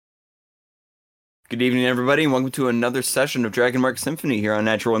Good evening, everybody, and welcome to another session of Dragon Mark Symphony here on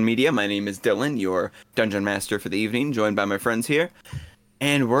Natural One Media. My name is Dylan, your Dungeon Master for the evening, joined by my friends here.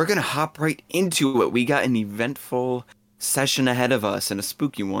 And we're going to hop right into it. We got an eventful session ahead of us, and a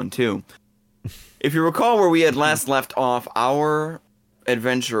spooky one, too. If you recall where we had last left off, our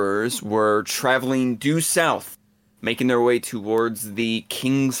adventurers were traveling due south, making their way towards the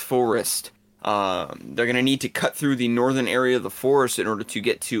King's Forest. They're going to need to cut through the northern area of the forest in order to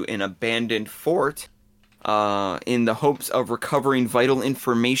get to an abandoned fort, in the hopes of recovering vital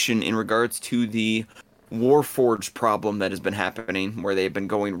information in regards to the Warforged problem that has been happening, where they've been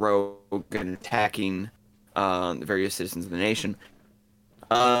going rogue and attacking the various citizens of the nation.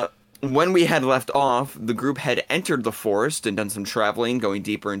 When we had left off, the group had entered the forest and done some traveling, going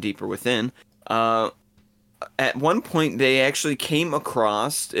deeper and deeper within. At one point, they actually came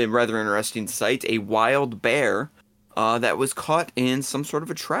across a rather interesting sight, a wild bear that was caught in some sort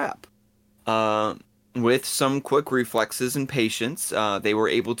of a trap. With some quick reflexes and patience, they were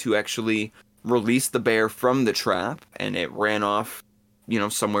able to actually release the bear from the trap, and it ran off,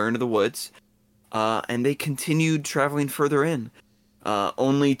 somewhere into the woods. And they continued traveling further in,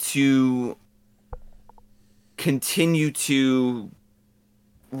 only to continue to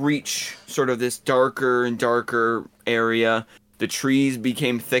reach sort of this darker and darker area. The trees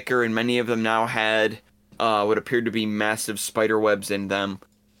became thicker, and many of them now had what appeared to be massive spider webs in them.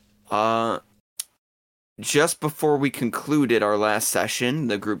 Just before we concluded our last session,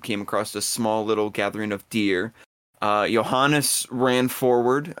 the group came across a small little gathering of deer. Johannes ran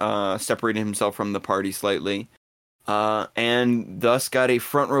forward, separated himself from the party slightly, and thus got a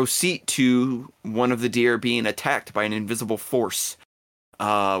front row seat to one of the deer being attacked by an invisible force.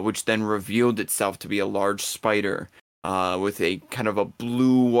 Which then revealed itself to be a large spider, with a kind of a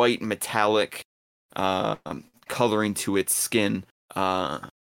blue-white metallic coloring to its skin,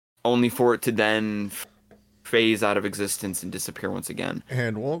 only for it to then phase out of existence and disappear once again.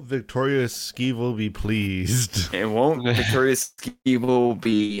 And won't Victorious Skeevel be pleased? And won't Victorious Skeevel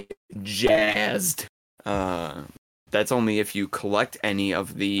be jazzed? That's only if you collect any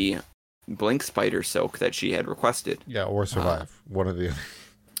of the Blink Spider Silk that she had requested. Yeah, or survive. One of the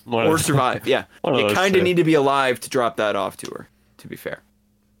or survive, yeah. You kind of need to be alive to drop that off to her, to be fair.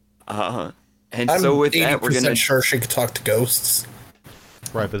 And I'm so with that, we're gonna sure she could talk to ghosts.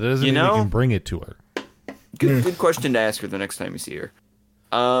 Right, but that doesn't mean we can bring it to her. Good question to ask her the next time you see her.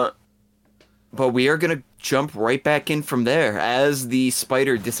 But we are gonna jump right back in from there as the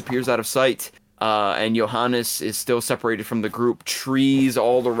spider disappears out of sight. And Johannes is still separated from the group. Trees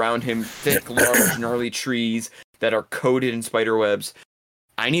all around him, thick, large, gnarly trees that are coated in spider webs.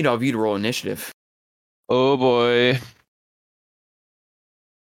 I need all of you to roll initiative. Oh boy.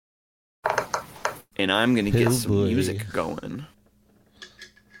 And I'm going to get some music going.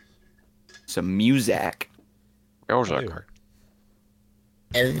 Some music. Music.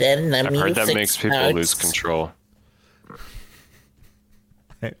 And then the I've heard that makes people lose control.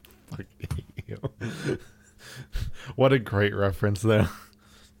 What a great reference, though.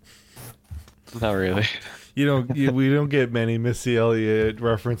 Not really. We don't get many Missy Elliott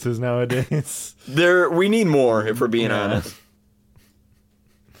references nowadays. We need more, if we're being honest.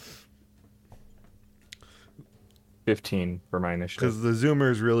 15 for my initiative. Because the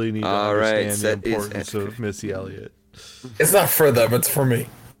Zoomers really need to understand the importance of Missy Elliott. It's not for them, it's for me.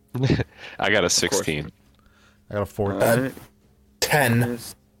 I got a 16. I got a 14. 10.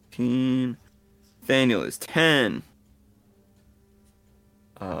 15. Nathaniel is 10.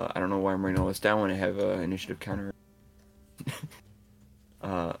 I don't know why I'm writing all this down when I have an initiative counter.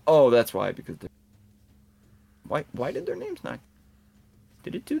 That's why, because why did their names not?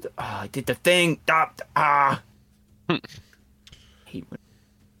 Did it do the? I did the thing. Hate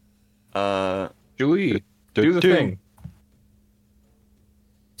when. Julie, do the thing.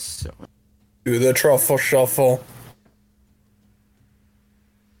 So. Do the truffle shuffle.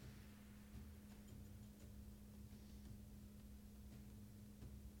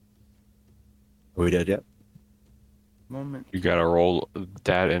 Are we dead yet? Moment. You gotta roll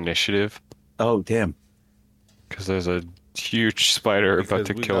that initiative. Oh, damn. Because there's a huge spider about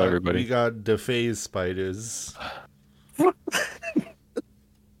to kill everybody. We got dephase spiders.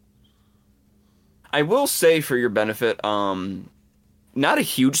 I will say, for your benefit, not a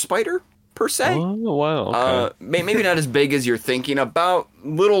huge spider per se. Oh wow. Okay. Maybe not as big as you're thinking. About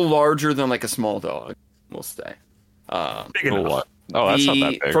little larger than like a small dog, we'll say. Big enough. What? Oh, that's not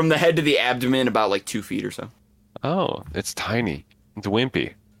that big. From the head to the abdomen, about like 2 feet or so. Oh, it's tiny. It's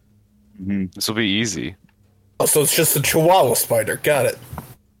wimpy. Mm-hmm. This will be easy. Oh, so it's just a chihuahua spider. Got it.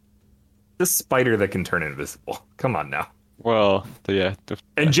 The spider that can turn invisible. Come on now. Well, yeah.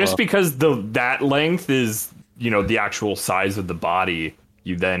 And just because that length is, the actual size of the body,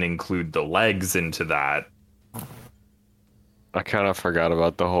 you then include the legs into that. I kind of forgot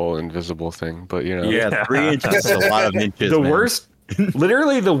about the whole invisible thing, but Yeah, 3 inches is a lot of inches. The man.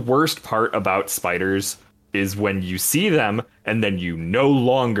 literally the worst part about spiders is when you see them and then you no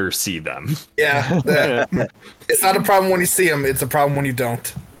longer see them. Yeah. It's not a problem when you see them. It's a problem when you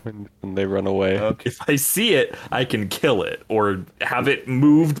don't. when they run away. If I see it, I can kill it or have it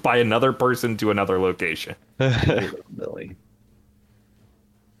moved by another person to another location. Billy.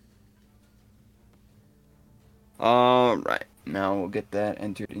 All right. Now we'll get that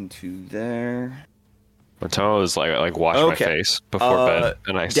entered into there. Matoma was like wash my Okay. face before bed,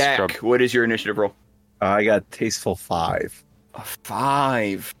 and I Dak, scrubbed. what is your initiative roll? I got tasteful 5. A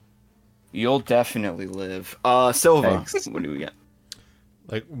 5. You'll definitely live. Silva, Thanks. what do we got?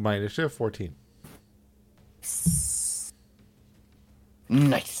 Like my initiative, 14.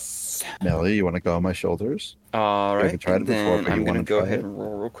 Nice. Melly, you want to go on my shoulders? All I right. haven't tried And it before, then but you I'm gonna wanna go try ahead it? and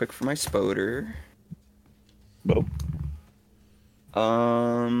roll real quick for my spoder. Nope.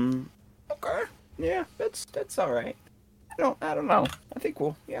 Okay. Yeah, that's all right. I don't know. I think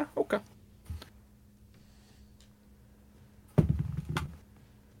yeah, okay.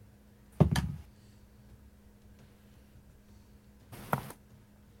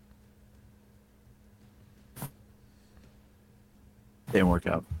 Didn't work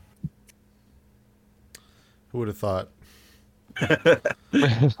out. Who would have thought?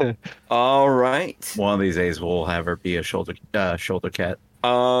 All right. One of these days we'll have her be a shoulder cat.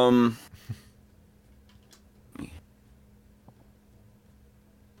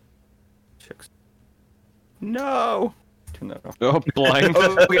 Checks. No. Turn that off. Oh, blind.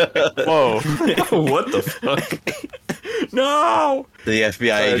 Okay. Whoa. What the fuck? No. The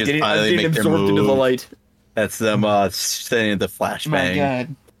FBI I agents didn't finally make their absorb into the move. light. That's them sending the flashbang. My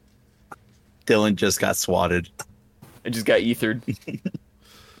God. Dylan just got swatted. I just got ethered.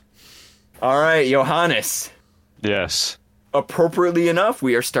 All right, Johannes. Yes. Appropriately enough,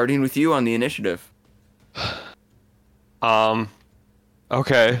 we are starting with you on the initiative.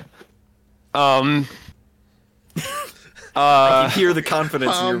 Okay. I can hear the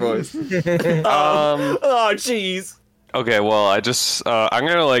confidence in your voice. Oh, jeez. Okay, well, I'm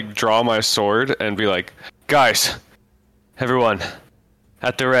gonna like draw my sword and be like, guys, everyone,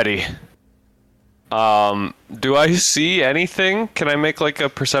 at the ready. Do I see anything? Can I make like a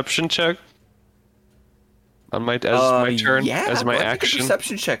perception check? On my my turn, Yeah, as my go ahead and make a action,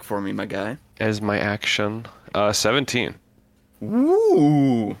 perception check for me, my guy. as my action. 17.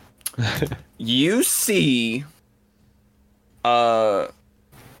 Ooh. You see,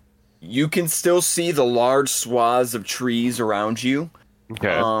 you can still see the large swaths of trees around you,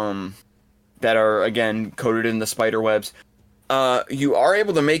 Okay. that are again coated in the spider webs. You are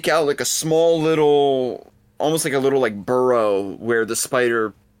able to make out like a small little, almost like a little like burrow where the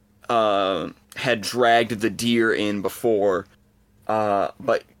spider had dragged the deer in before.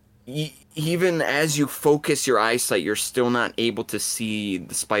 But even as you focus your eyesight, you're still not able to see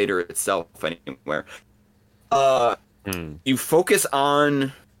the spider itself anywhere. You focus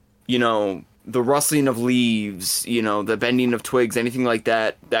on, the rustling of leaves, the bending of twigs, anything like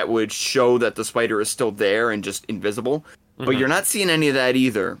that that would show that the spider is still there and just invisible. But you're not seeing any of that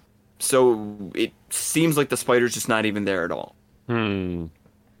either. So it seems like the spider's just not even there at all.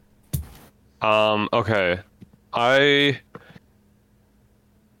 Okay.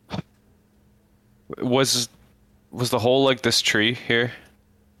 Was the hole like this tree here?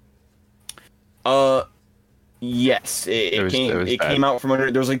 Yes, it was came bad. out from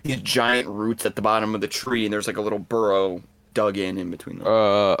under. There's like these giant roots at the bottom of the tree, and there's like a little burrow dug in between them.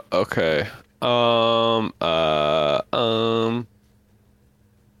 Okay. I'm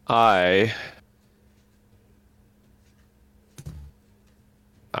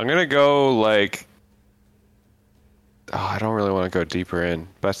gonna go like. Oh, I don't really want to go deeper in,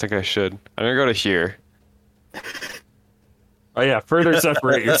 but I think I should. I'm gonna go to here. Oh yeah, further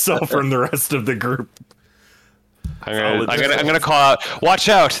separate yourself from the rest of the group. I'm gonna call out, watch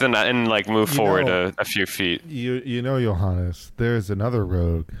out, then and like move forward know- a few feet. You know, Johannes, there's another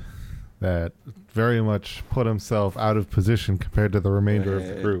rogue that very much put himself out of position compared to the remainder of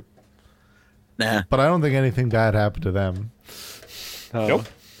the group. Nah. But I don't think anything bad happened to them. Nope.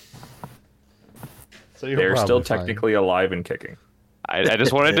 So you're They're still probably fine. technically alive and kicking. I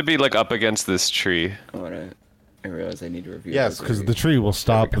just wanted to be like up against this tree. I realize I need to review. Yes, those because the reviews. tree will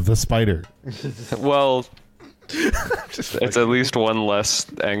stop the spider. Well, it's at least one less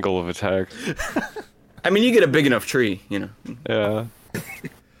angle of attack. I mean, you get a big enough tree, Yeah.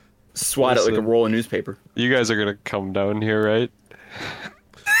 swat it like a Listen. roll of newspaper. You guys are gonna come down here, right?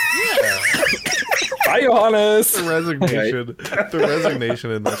 Hi, Johannes. The resignation. The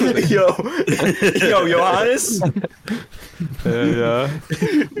resignation in this. Yo, Johannes. Yeah.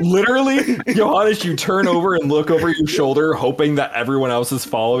 Literally, Johannes, you turn over and look over your shoulder, hoping that everyone else is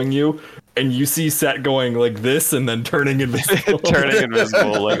following you, and you see Set going like this and then turning invisible. Turning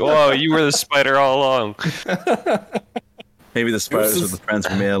invisible. Like, whoa, you were the spider all along. Maybe the spiders are the friends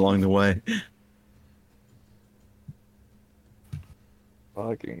we made along the way.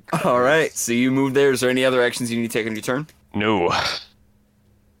 Fucking. All right, so you move there. Is there any other actions you need to take on your turn? No.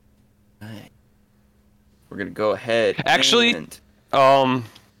 Alright. We're gonna go ahead. Actually- and...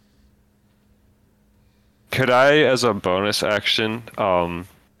 Could I, as a bonus action,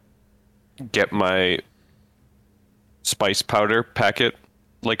 get my spice powder packet,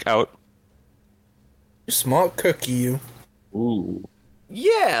 like, out? Smart cookie, you. Ooh.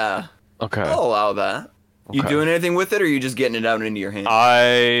 yeah, Okay. I'll allow that. You Okay. doing anything with it, or are you just getting it out into your hand?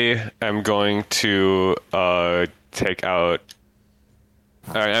 I am going to take out.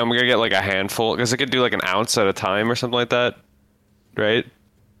 All right, I'm gonna get like a handful because I could do like an ounce at a time or something like that, right?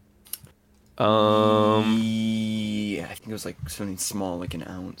 Yeah, I think it was like something small, like an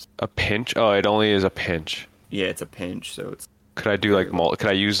ounce. A pinch. Oh, it only is a pinch. Yeah, it's a pinch, so it's. Could I do like could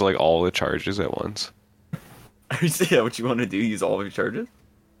I use like all the charges at once? Is that what you want to do? Use all of your charges?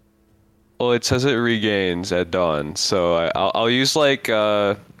 Well, it says it regains at dawn, so I'll use like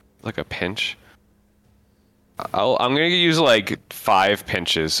a pinch. I'm gonna use like 5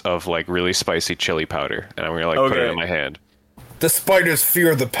 pinches of like really spicy chili powder, and I'm gonna like put it Okay. in my hand. The spiders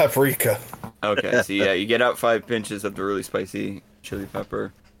fear the paprika. Okay, so yeah, you get out 5 pinches of the really spicy chili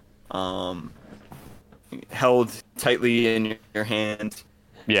pepper, held tightly in your hand.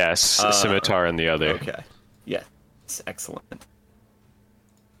 Yes, scimitar in the other. Okay, yes, excellent.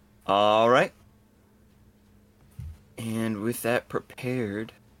 All right, and with that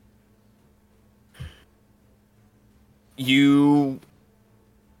prepared, you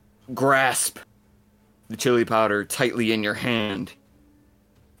grasp the chili powder tightly in your hand,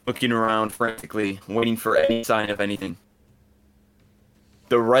 looking around frantically, waiting for any sign of anything.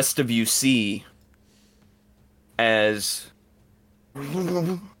 The rest of you see as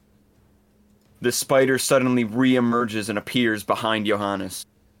the spider suddenly reemerges and appears behind Johannes.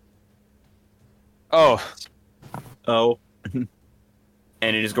 Oh, Oh, And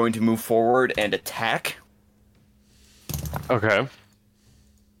it is going to move forward and attack. okay.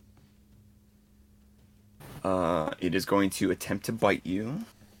 It is going to attempt to bite you.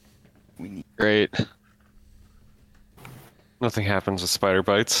 We need Great. Nothing happens with spider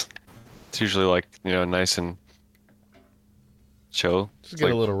bites. It's usually like, nice and chill. Just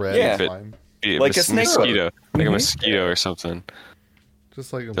get a little red. Yeah. It's fine. Like a snake mosquito. Like a Mhm. mosquito or something.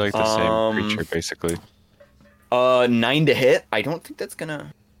 Just like, They're like the same creature, basically. 9 to hit. I don't think that's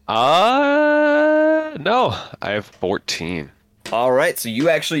gonna. No. I have 14. All right, so you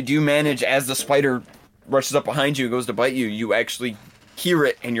actually do manage as the spider rushes up behind you, goes to bite you. You actually hear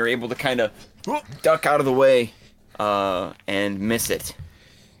it, and you're able to kind of duck out of the way and miss it.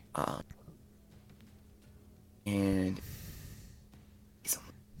 And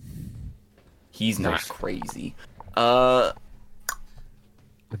he's not Nice. crazy. I'm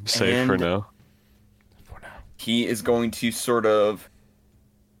safe for And- now. He is going to sort of.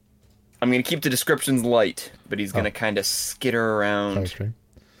 I'm going to keep the descriptions light, but he's going to kind of skitter around Sorry, stream.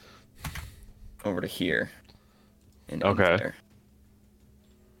 over to here. And end Okay. there.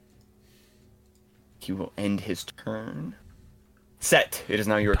 He will end his turn. Set. It is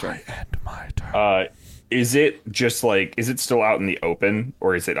now your turn. End my turn. Is it just like, is it still out in the open,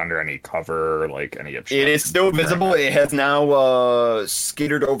 or is it under any cover, like any obstruction? It is still visible. It has now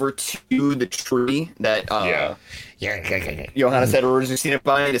skittered over to the tree that Yeah. Johannes had originally seen it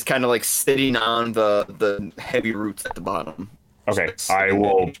by. It is kind of like sitting on the heavy roots at the bottom. Okay, Just I sitting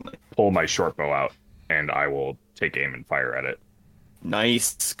will occasionally. pull my short bow out, and I will take aim and fire at it.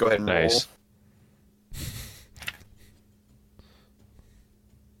 Nice. Go ahead and Nice.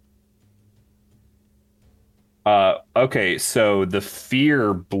 Okay, so the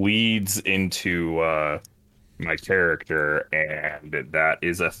fear bleeds into my character, and that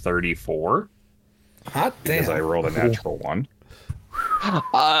is a 34 Hot because I damn. rolled a natural one. I'm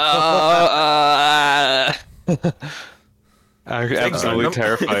absolutely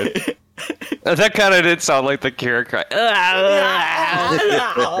terrified. That kind of did sound like the Kira cry.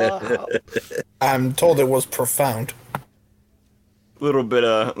 I'm told it was profound. little bit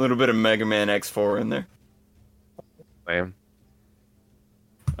of Mega Man X4 in there. Man.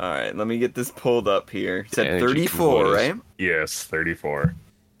 All right, let me get this pulled up here. It's at Energy 34, convoys. right? Yes, 34.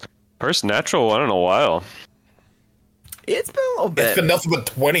 First natural one in a while. It's been a little bit. It's been nothing but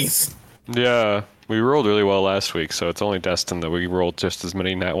 20s. Yeah, we rolled really well last week, so it's only destined that we rolled just as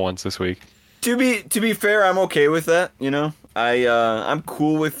many nat ones this week. To be fair, I'm okay with that. You know, I'm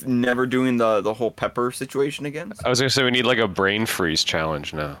cool with never doing the whole pepper situation again. I was gonna say we need like a brain freeze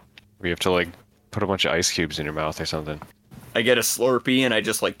challenge now. We have to like put a bunch of ice cubes in your mouth or something. I get a Slurpee and I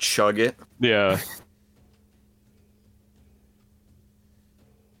just like chug it. Yeah.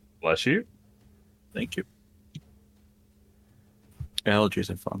 Bless you. Thank you. Allergies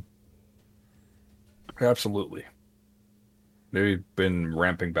are fun. Absolutely. They've been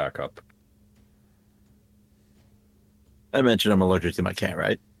ramping back up. I mentioned I'm allergic to my cat,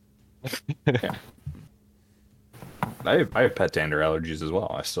 right? I have pet dander allergies as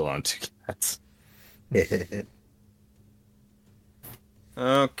well. I still own 2 cats.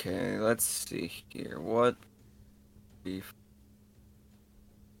 Okay, let's see here. What beef?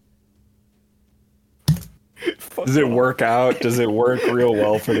 Does it work out? Does it work real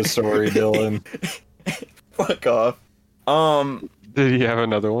well for the story, Dylan? Fuck off. Did he have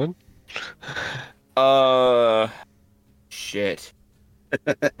another one? Shit.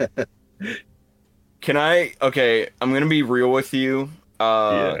 Can I? Okay, I'm gonna be real with you,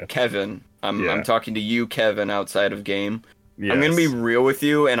 Yeah. Kevin. I'm Yeah. talking to you, Kevin, outside of game. Yes. I'm gonna be real with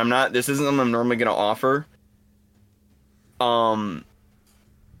you, and I'm not. This isn't something I'm normally gonna offer.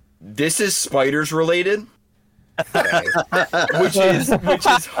 This is spiders related, which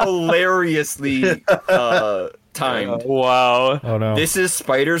is hilariously timed. Wow. Oh no. This is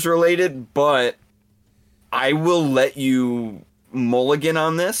spiders related, but I will let you mulligan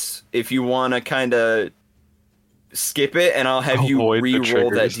on this if you want to kind of skip it, and I'll have you Avoid the re-roll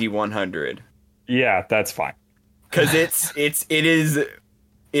that triggers. D100 Yeah, that's fine. because it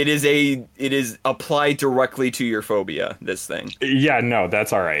is applied directly to your phobia. This thing. Yeah, no,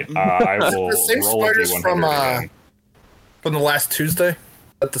 that's all right. I will The same roll a spiders D100 from again. the last Tuesday.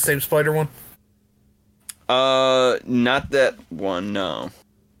 That the same spider one. Not that one. No,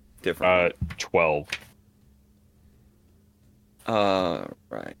 different. 12.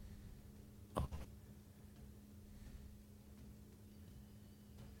 Right.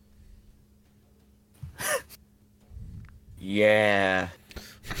 Yeah.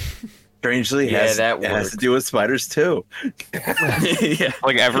 Strangely, Yeah, has, that it has to works. do with spiders too. Yeah.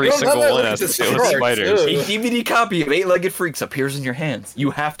 Like every You don't know single that one with has the to do with sharks, spiders. too. A DVD copy of Eight-Legged Freaks appears in your hands.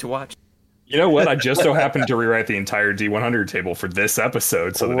 You have to watch. You know what? I just so happened to rewrite the entire D100 table for this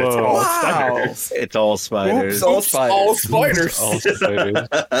episode so that it's Whoa. all Wow. spiders. It's all spiders. Oops, all Oops, all spiders. spiders. All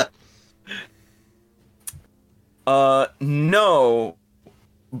spiders. No,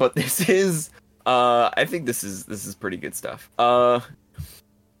 but this is. I think this is pretty good stuff.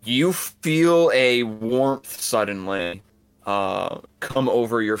 You feel a warmth suddenly, come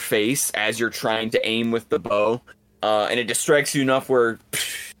over your face as you're trying to aim with the bow, and it distracts you enough where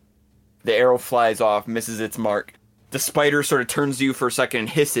the arrow flies off, misses its mark. The spider sort of turns to you for a second and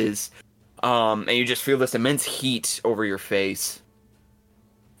hisses, and you just feel this immense heat over your face.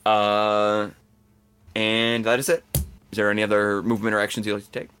 And that is it. Is there any other movement or actions you'd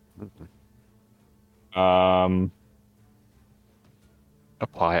like to take?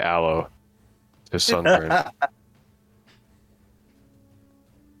 Apply aloe to sunburn.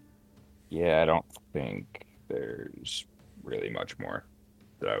 Yeah, I don't think there's really much more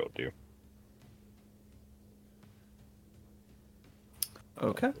that I will do.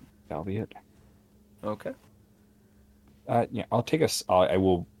 Okay. That'll be it. Okay. Yeah, I'll take I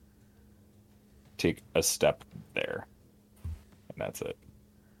will take a step there, and that's it.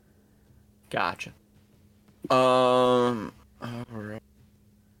 Gotcha. All right.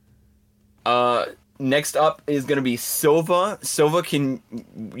 Next up is gonna be Silva. Silva, can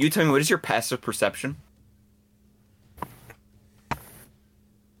you tell me what is your passive perception?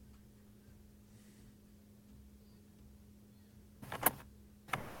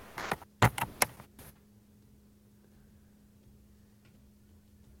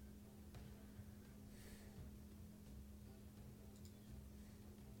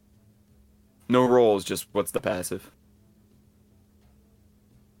 No rolls, just what's the passive?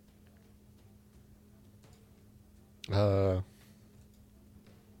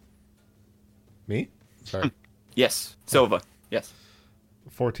 Me? Sorry. Yes, Silva. Yes.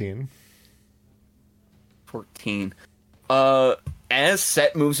 14. 14. As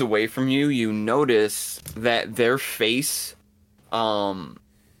Set moves away from you, you notice that their face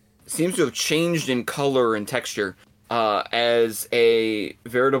seems to have changed in color and texture as a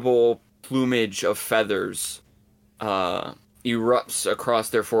veritable plumage of feathers erupts across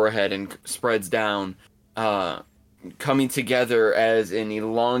their forehead and spreads down, coming together as an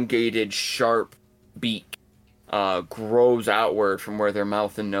elongated, sharp beak grows outward from where their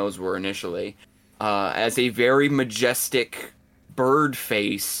mouth and nose were initially, as a very majestic bird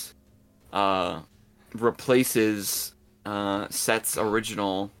face replaces Set's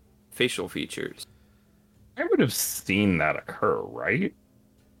original facial features. I would have seen that occur, right?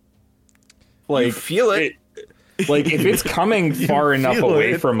 You feel it. Like, if it's coming far enough feel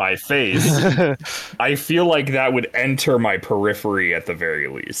away it. from my face, I feel like that would enter my periphery at the very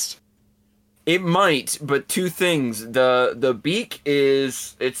least. It might, but two things. The beak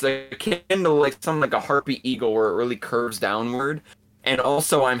it's akin to like something like a harpy eagle where it really curves downward. And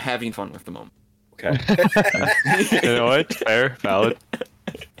also I'm having fun with the moment. Okay. You know what? Fair, valid.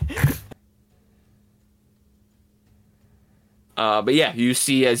 But yeah, you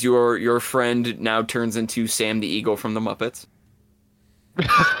see as your friend now turns into Sam the Eagle from the Muppets.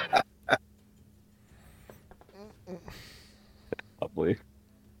 Lovely.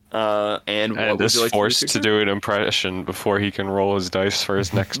 And what would is you like forced to to do an impression before he can roll his dice for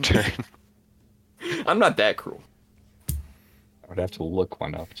his next turn. I'm not that cruel. I would have to look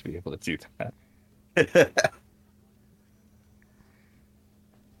one up to be able to do that.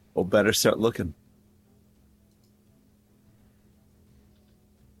 Well, better start looking.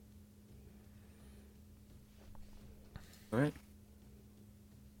 All right.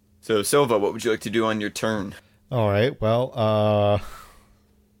 So Silva, what would you like to do on your turn? All right. Well,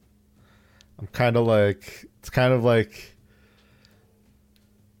 I'm kind of like, it's kind of like,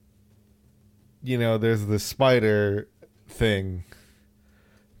 you know, there's this spider thing.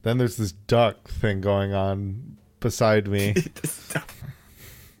 Then there's this duck thing going on beside me.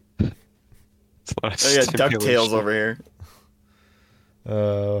 I got DuckTales over here.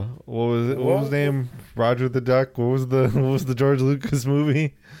 What was it? What was his name? Roger the Duck. What was the George Lucas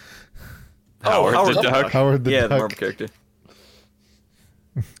movie? Howard the Duck. Howard the Yeah, Duck. the Marvel character.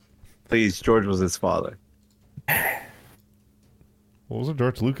 Please, George was his father. What was a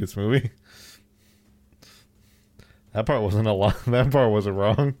George Lucas movie? That part wasn't a lot. That part wasn't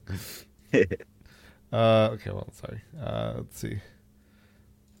wrong. Okay, well, sorry. Let's see.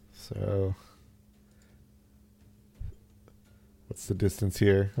 So, what's the distance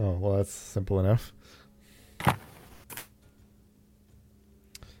here? Oh, well, that's simple enough.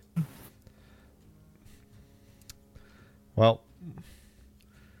 Well,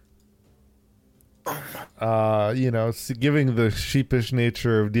 you know, giving the sheepish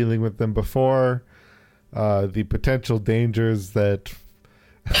nature of dealing with them before, the potential dangers that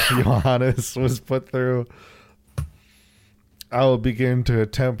Johannes was put through, I will begin to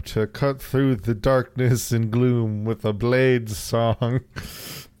attempt to cut through the darkness and gloom with a blade song.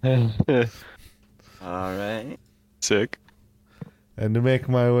 All right. Sick. And to make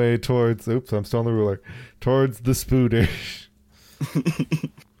my way towards... Oops, I'm still on the ruler. Towards the spooter.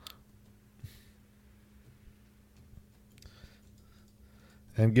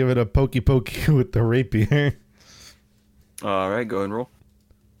 And give it a pokey pokey with the rapier. All right, go and roll.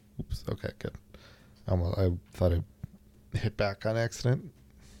 Oops, okay, good. I thought I hit back on accident.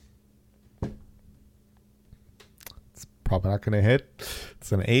 It's probably not going to hit.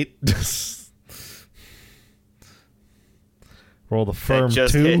 It's an 8. Roll the firm That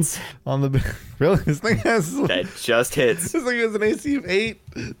just 2 hits. on the... Really? This thing has... That just hits. This thing has an AC of 8.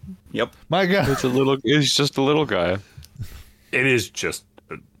 Yep. My God. It's just a little guy. It is just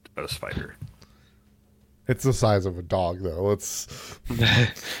a spider. It's the size of a dog, though. It's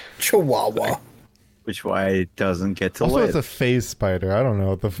Chihuahua. Which why it doesn't get to also live. it's a phase spider. I don't know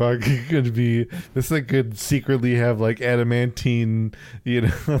what the fuck it could be. This thing could secretly have like adamantine, you know,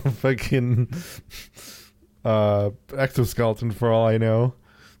 fucking exoskeleton for all I know.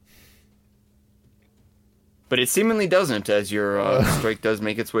 But it seemingly doesn't, as your strike does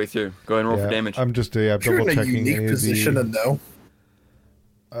make its way through. Go ahead and roll Yeah, for damage. I'm just You're double in a checking unique any position to of know.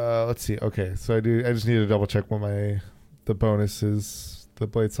 the. Let's see. Okay, so I just need to double check what the bonuses the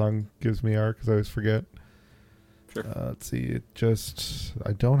Blade Song gives me are, because I always forget. Sure. Let's see.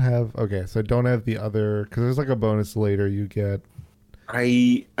 I don't have. Okay, so I don't have the other, because there's like a bonus later you get.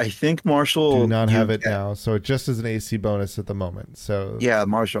 I think Marshall Do not you- have it now, so it just is an AC bonus at the moment. So Yeah,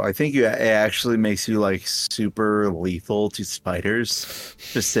 Marshall. I think it actually makes you like super lethal to spiders,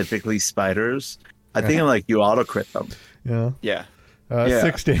 specifically spiders. I think like you auto crit them. yeah, Yeah. Yeah.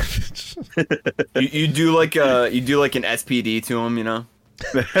 6 damage. You do like an SPD to him, you know?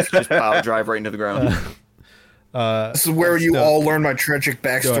 Just power drive right into the ground. This is where you no. all learn my tragic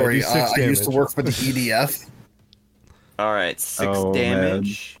backstory. do 6 I used to damage. work for the EDF. All right, 6 Oh,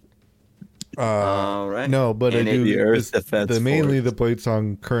 damage. All right. No, but And I do. the Earth Defense mainly Force. the Blade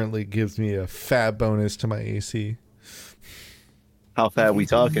Song currently gives me a fat bonus to my AC. How fat we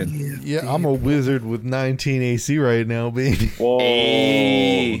talking? Yeah, I'm a wizard with 19 AC right now, baby. Whoa,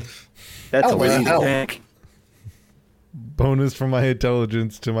 Hey. that's Oh, well, illegal. hell. Dak. Bonus for my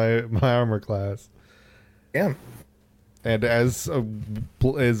intelligence to my armor class. Yeah. And as a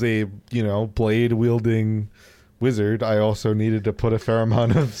blade wielding wizard, I also needed to put a fair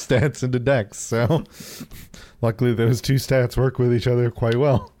amount of stats into Dex. So luckily, those two stats work with each other quite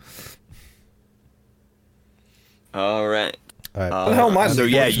well. All right. All right. What the hell am I So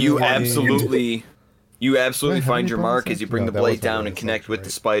yeah, you unfortunately- absolutely have find any your bonus mark as you action? bring No, the that blade wasn't a down and bonus connect action, with the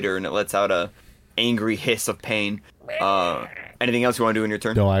right. spider, and it lets out a angry hiss of pain. Anything else you want to do in your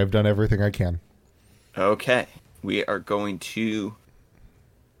turn? No, I've done everything I can. Okay, we are going to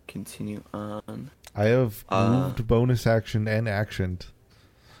continue on. I have moved, bonus action, and actioned.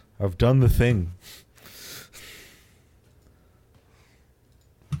 I've done the thing.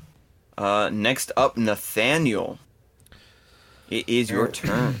 Next up, Nathaniel. It is your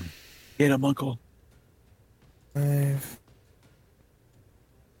turn. Get him, Uncle. 5.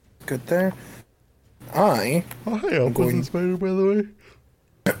 Good there. I Oh, hey, I'll going- the spider, by the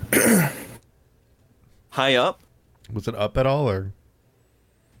way. High up. Was it up at all, or?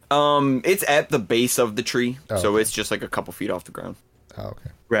 It's at the base of the tree, Oh, so okay. it's just like a couple feet off the ground. Oh, okay.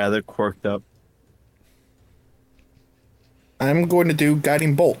 Rather quirked up. I'm going to do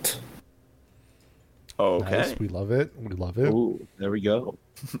guiding bolt. Okay. Nice. We love it. We love it. Ooh, there we go.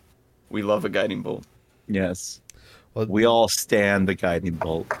 We love a guiding bolt. Yes. Well, We all stand the guiding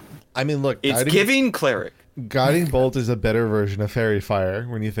bolt. I mean, look, It's giving cleric. Guiding Bolt is a better version of Fairy Fire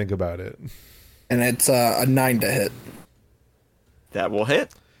when you think about it. And it's a 9 to hit. That will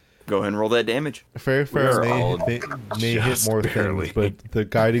hit. Go ahead and roll that damage. Fairy Fire We're all may hit just more barely. things, but the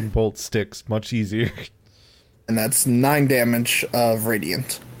Guiding Bolt sticks much easier. And that's 9 damage of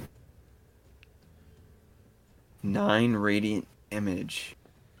radiant. 9 radiant damage.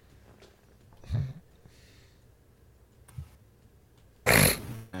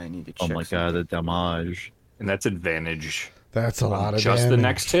 I need to Oh check. my something. god, the damage. And that's advantage. That's a lot of Just the damage.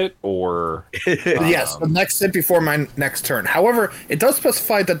 next hit, or Yes, the next hit before my next turn. However, it does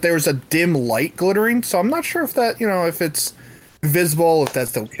specify that there's a dim light glittering, so I'm not sure if that, if it's visible, if that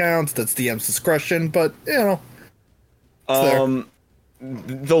still counts, that's DM's discretion, but, there.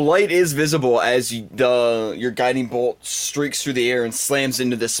 The light is visible as your guiding bolt streaks through the air and slams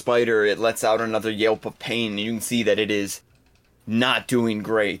into the spider. It lets out another yelp of pain, and you can see that it is not doing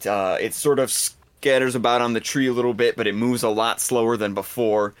great. It sort of scatters about on the tree a little bit, but it moves a lot slower than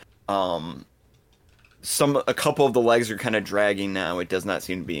before. A couple of the legs are kind of dragging now. It does not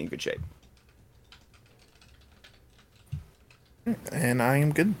seem to be in good shape. And I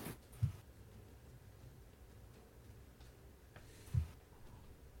am good.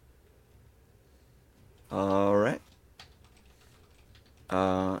 All right.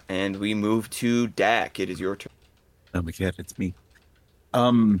 And we move to Dak. It is your turn. Oh my god, it's me.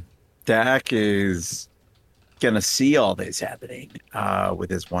 Dak is gonna see all this happening with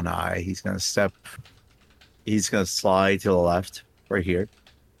his one eye. He's gonna slide to the left right here.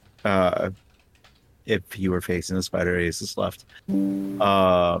 If you were facing the spider, he is his left.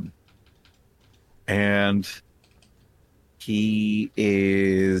 And he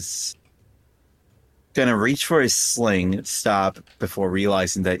is gonna reach for his sling, stop before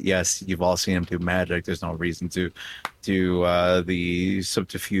realizing that yes, you've all seen him do magic. There's no reason to do the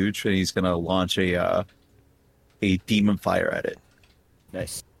subterfuge, and he's gonna launch a demon fire at it.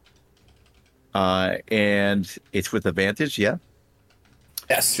 Nice. And it's with advantage. Yeah,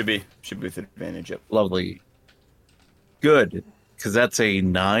 Yes. Should be with advantage. Yep. lovely, good, because that's a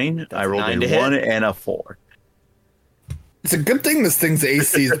 9. I rolled 9 to a hit. 1 and a 4. It's a good thing this thing's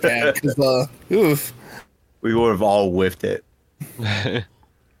AC is bad, because, oof. We would have all whiffed it.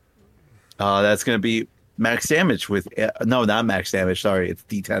 That's gonna be max damage with no, not max damage. Sorry, it's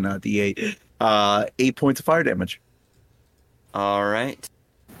D10, not D8. 8 points of fire damage. All right.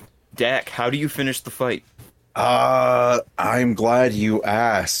 Dak, how do you finish the fight? I'm glad you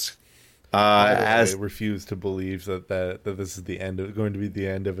asked. I As refuse to believe that this is going to be the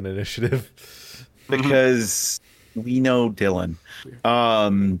end of an initiative. because we know Dylan.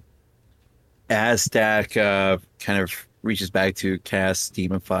 As Dak kind of reaches back to cast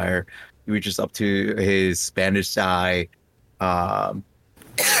Demon Fire, he reaches up to his bandaged eye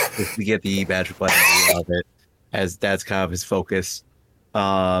just to get the magic button of it, as that's kind of his focus.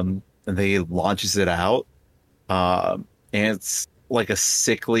 And then he launches it out, and it's like a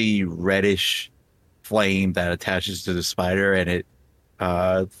sickly reddish flame that attaches to the spider, and it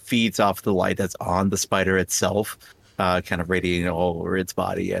feeds off the light that's on the spider itself, kind of radiating all over its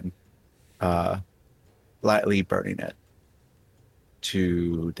body and lightly burning it.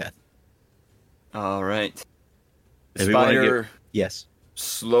 to death. All right. The If we wanna spider get- Yes.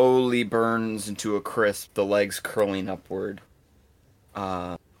 slowly burns into a crisp, the legs curling upward,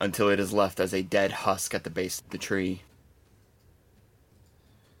 until it is left as a dead husk at the base of the tree.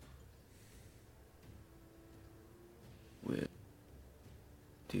 We'll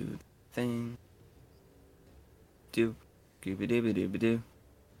do the thing. Do. Gooby-dooby-dooby-doo.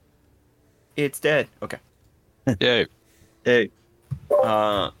 It's dead. Okay. Yay. Hey.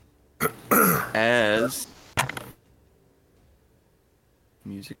 As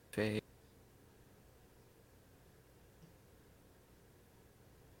music fade.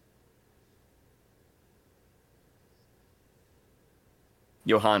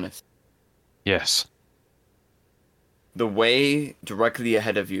 Johannes, Yes. the way directly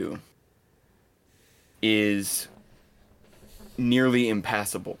ahead of you is nearly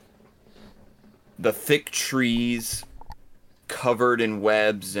impassable. The thick trees covered in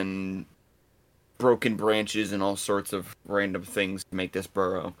webs and broken branches and all sorts of random things to make this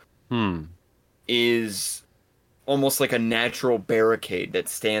burrow is almost like a natural barricade that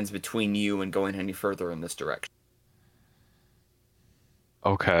stands between you and going any further in this direction.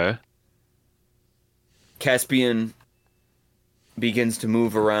 Okay. Caspian begins to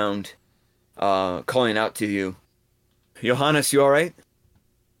move around, calling out to you. Johannes, you alright?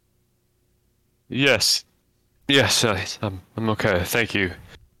 Yes. Yes, I'm okay. Thank you.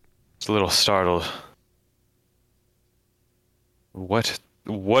 It's a little startled. What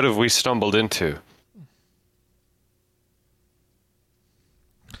have we stumbled into?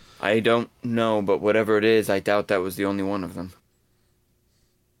 I don't know, but whatever it is, I doubt that was the only one of them.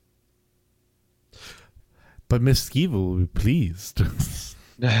 But Miss Skeever will be pleased.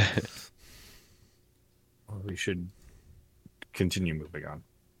 Well, we should continue moving on.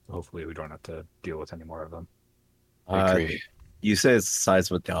 Hopefully we don't have to deal with any more of them. I agree. You said it's the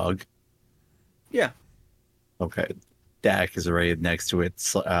size of a dog. Yeah. Okay. Dak is right next to it,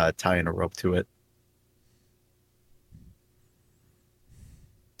 tying a rope to it.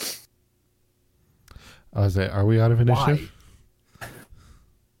 I was like, are we out of initiative?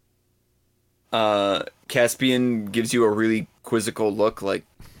 Caspian gives you a really quizzical look, like,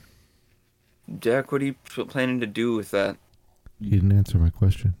 Jack, what are you planning to do with that? You didn't answer my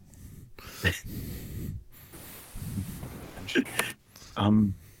question.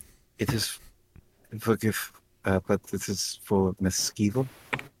 It is forgive, but this is for Miss Skeever.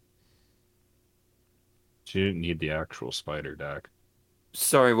 She didn't need the actual spider, Dak.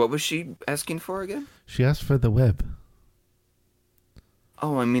 Sorry, what was she asking for again? She asked for the web.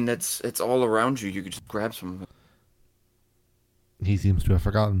 Oh, I mean, it's all around you. You could just grab some of it. He seems to have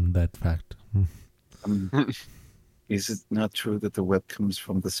forgotten that fact. Is it not true that the web comes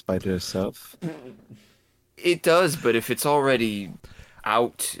from the spider itself? It does, but if it's already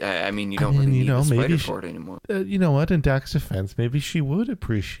out, I mean, you don't really need the spider for it anymore. You know what? In Dak's defense, maybe she would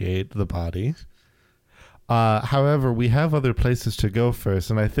appreciate the body. However, we have other places to go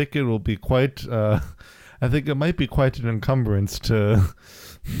first, and I think it will be quite. I think it might be quite an encumbrance to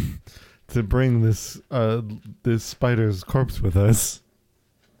to bring this this spider's corpse with us.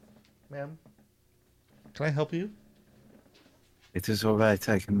 Ma'am, can I help you? It is all right.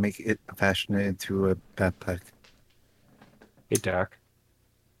 I can make it fashion it into a backpack. Hey, Dak.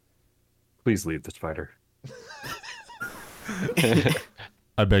 Please leave the spider.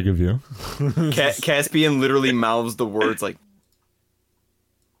 I beg of you. Caspian literally mouths the words like,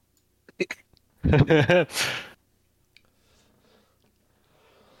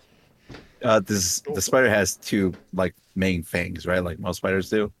 The spider has two like main fangs, right? Like most spiders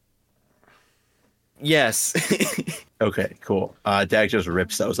do. yes. Okay, cool. Dak just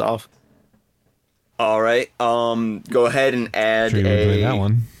rips those off. All right. Go ahead and add Sure you enjoyed that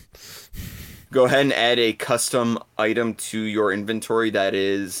one. Go ahead and add a custom item to your inventory that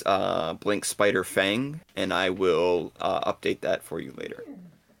is Blink Spider Fang, and I will update that for you later.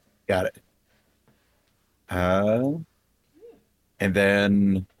 Got it. And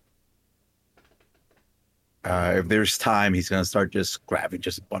then if there's time, he's gonna start just grabbing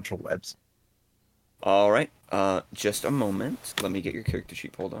just a bunch of webs. All right. Just a moment. Let me get your character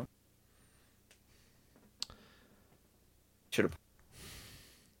sheet pulled up. Should have.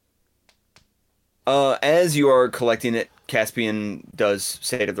 As you are collecting it, Caspian does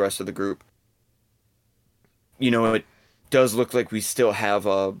say to the rest of the group, you know, it does look like we still have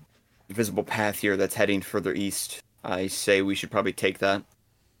a visible path here that's heading further east. I say we should probably take that.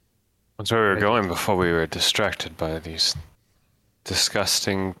 That's where we were going before we were distracted by these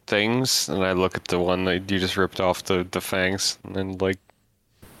disgusting things. And I look at the one that you just ripped off the fangs and then like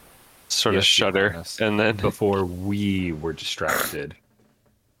sort of Yes, shudder. Johannes. And then Before we were distracted,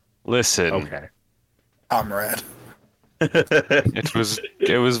 Listen, Okay. Comrade.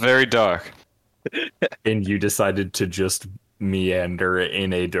 it was very dark. And you decided to just meander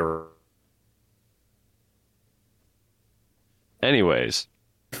in a direction. Anyways,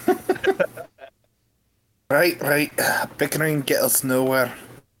 Right. Bickering get us nowhere.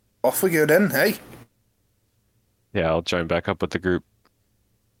 Off we go then, hey? yeah, I'll join back up with the group.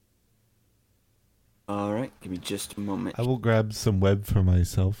 All right, give me just a moment. I will grab some web for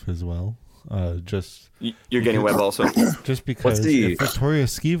myself as well. You're getting web also. Just because the- if Victoria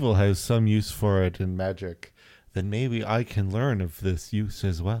Skeevil has some use for it in Magic, then maybe I can learn of this use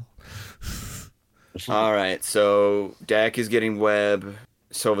as well. All right, so Dak is getting web.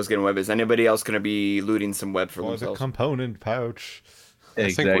 Silva's getting web. Is anybody else going to be looting some web for For the themselves? component pouch.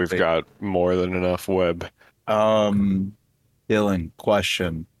 I think we've got more than enough web. Dylan,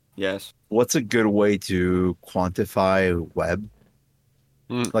 question. Yes. What's a good way to quantify web?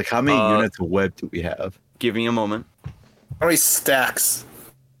 Mm. Like, how many units of web do we have? Give me a moment. How many stacks?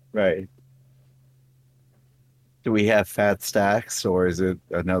 Right. Do we have fat stacks, or is it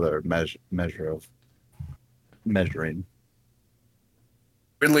another measure of measuring?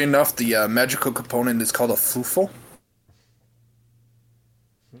 Weirdly enough, the magical component is called a floofle.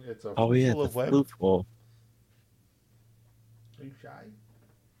 It's a Oh yeah, full of the web. floofle. Are you shy?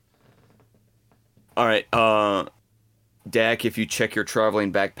 All right, Dak, if you check your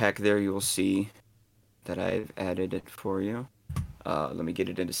traveling backpack there, you will see that I've added it for you. Let me get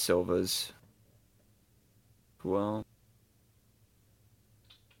it into Silva's. Well,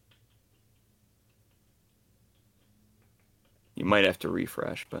 you might have to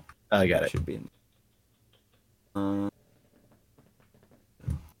refresh, but I got it it. should be.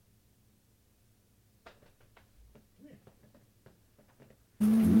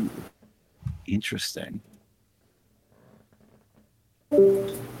 Interesting.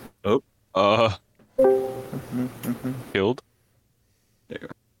 Killed. There you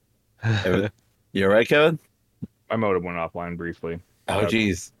go. You all right, Kevin? My modem went offline briefly. Oh,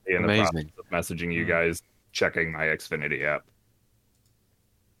 geez. In the Amazing. process of messaging you guys, checking my Xfinity app.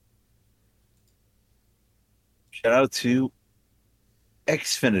 Shout out to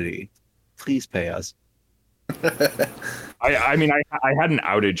Xfinity. Please pay us. I mean, I had an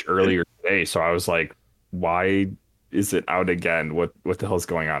outage earlier today, so I was like, why is it out again? What the hell's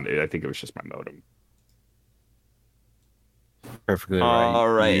going on? I think it was just my modem. Perfectly right. All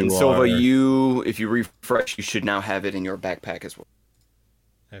right, and You Silva, are- if you refresh, you should now have it in your backpack as well.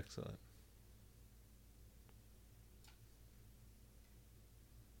 Excellent.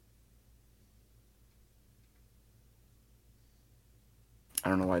 I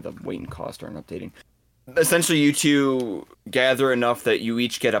don't know why the weight and cost aren't updating. Essentially, you two gather enough that you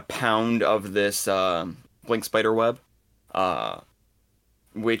each get a pound of this blink spider web,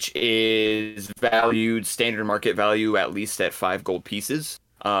 which is valued standard market value at least at 5 gold pieces.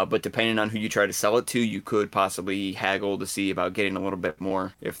 But depending on who you try to sell it to, you could possibly haggle to see about getting a little bit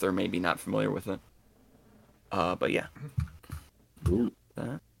more if they're maybe not familiar with it. But yeah.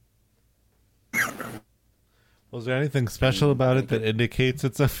 Was there anything special about it that indicates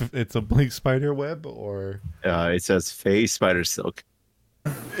it's a blink spider web, or it says Fey Spider Silk.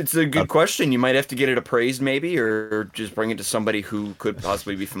 It's a good question. You might have to get it appraised, maybe, or just bring it to somebody who could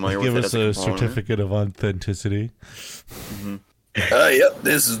possibly be familiar give with it. us as a component. certificate of authenticity? Yep,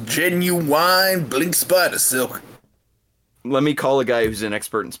 this is genuine blink spider silk. Let me call a guy who's an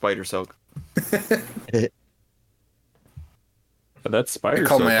expert in spider silk. But that's I spider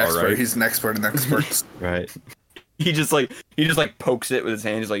call silk, my all expert. right. He's an expert in experts. Right. He just pokes it with his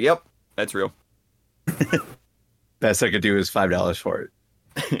hand. He's like, "Yep, that's real." Best I could do is $5 for it.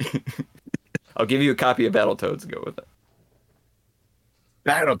 I'll give you a copy of Battletoads to go with it.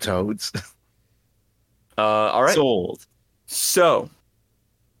 Battletoads. All right. Sold. So,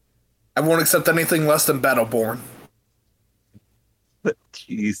 I won't accept anything less than Battleborn.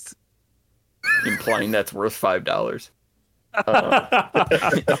 Jeez. implying that's worth $5.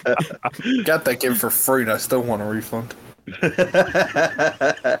 Got that game for free and I still want a refund.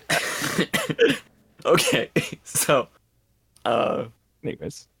 Okay, so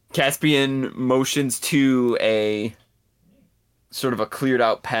Anyways, Caspian motions to a sort of a cleared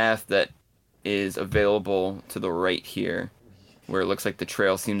out path that is available to the right here, where it looks like the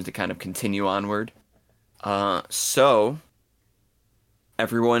trail seems to kind of continue onward. So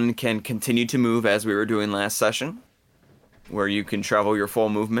everyone can continue to move as we were doing last session, where you can travel your full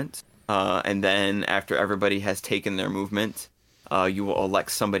movement, and then after everybody has taken their movement, you will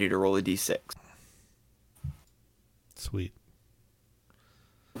elect somebody to roll a d6. Sweet.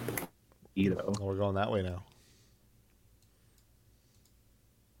 You know. Well, we're going that way now.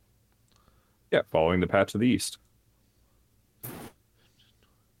 Yeah, following the path to the east.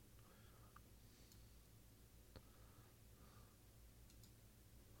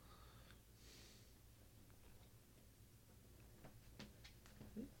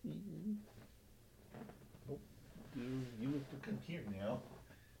 You have to come here now.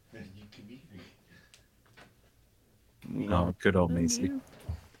 Then you can be here. Oh, good old Macy.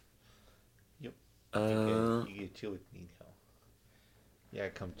 Yep. Uh, You get chill with me now. Yeah,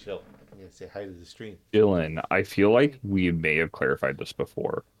 come chill. I'm gonna say hi to the stream. Dylan, I feel like we may have clarified this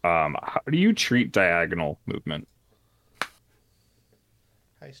before. How do you treat diagonal movement?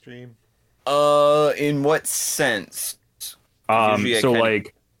 Hi, stream. in what sense? Usually I So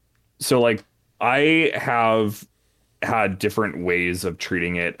kinda- like I have had different ways of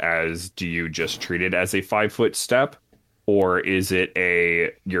treating it. As do you just treat it as a 5-foot step, or is it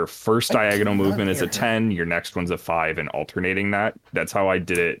your first diagonal cannot movement is hear a 10, your next one's a 5, and alternating that? That's how I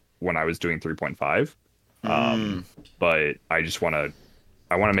did it when I was doing 3.5. But I just want to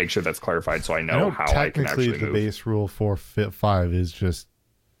make sure that's clarified so I I know know how I can technically actually the move. base rule for Fit 5 is just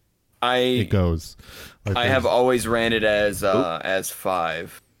it I goes. Like I have there's- always ran it as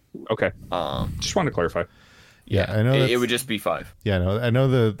 5. Okay, Um, just want to clarify. yeah, I know it that's- would just be 5. Yeah, no, I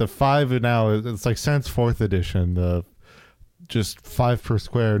know the 5 now. It's like since 4th edition, the just 5 per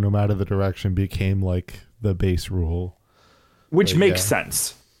square, no matter the direction, became like the base rule. Which makes yeah.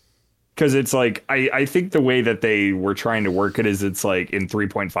 sense. Because it's like, I think the way that they were trying to work it is it's like in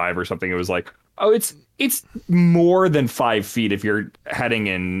 3.5 or something, it was like, oh, it's more than 5 feet if you're heading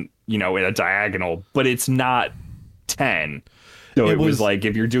in, in a diagonal, but it's not 10. So It it was was- like,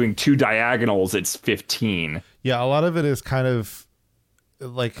 if you're doing 2 diagonals, it's 15. Yeah, a lot of it is kind of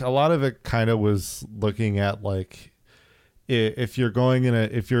like was looking at like if you're going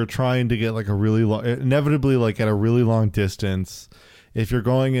if you're trying to get like a really long, inevitably like at a really long distance, if you're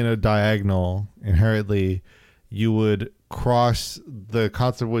going in a diagonal, inherently you would the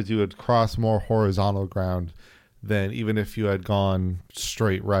concept was you would cross more horizontal ground than even if you had gone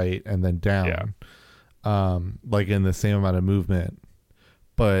straight right and then down. Like in the same amount of movement.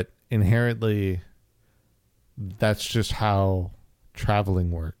 But inherently that's just how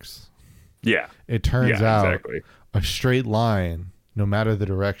traveling works. Yeah. It turns Yeah, out exactly. a straight line, no matter the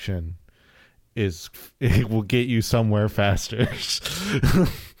direction, it will get you somewhere faster.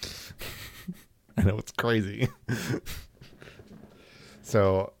 I know it's crazy.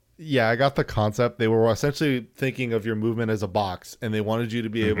 So yeah, I got the concept. They were essentially thinking of your movement as a box, and they wanted you to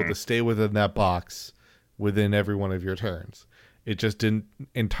be able to stay within that box within every one of your turns. It just didn't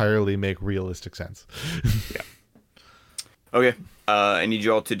entirely make realistic sense. Okay. I need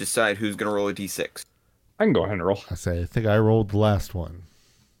you all to decide who's going to roll a d6. I can go ahead and roll. I think I rolled the last one.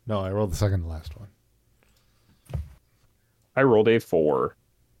 No, I rolled the second to last one. I rolled a 4.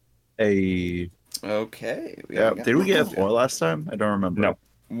 Hey, Okay. yeah, did we get a 4 last time? I don't remember. No.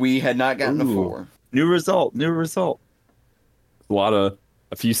 We had not gotten a Ooh. 4. New result. A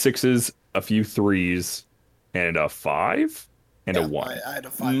few 6s, a few 3s, and a 5, and a 1. I had a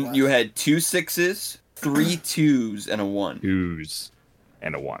 5 You had 2 6s, 3 2s, and a 1. 2s,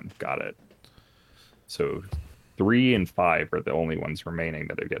 and a 1. Got it. So 3 and 5 are the only ones remaining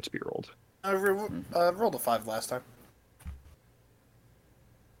that have yet to be rolled. I rolled a 5 last time.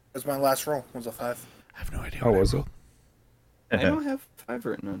 It was my last roll. Was a 5. I have no idea. Oh, what I was it? rolled. I don't have 5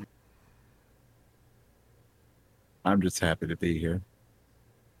 written on. I'm just happy to be here.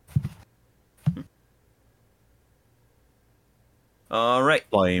 All right.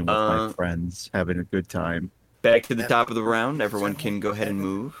 Playing with my friends, having a good time. Back to the top of the round. Everyone can go ahead and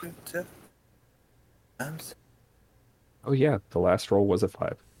move. Oh yeah, the last roll was a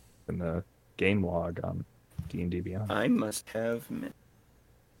 5 in the game log on D&D Beyond. I must have missed.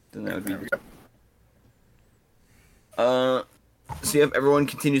 Then that would be. There we go. So yeah, everyone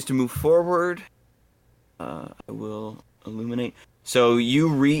continues to move forward. I will illuminate. So you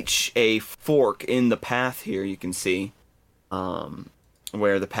reach a fork in the path here. You can see,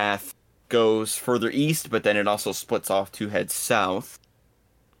 where the path goes further east, but then it also splits off to head south.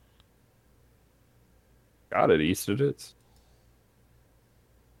 Got it, east it is.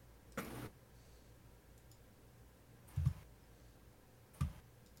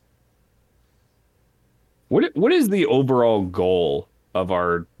 What is the overall goal of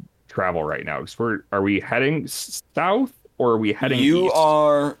our travel right now? 'Cause are we heading south or are we heading You east?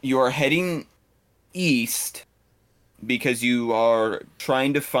 are heading east because you are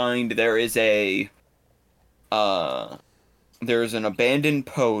trying to find there's an abandoned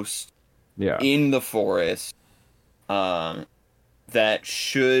post Yeah. in the forest that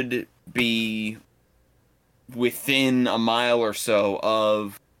should be within a mile or so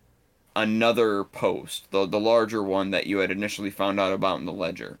of another post, the larger one that you had initially found out about in the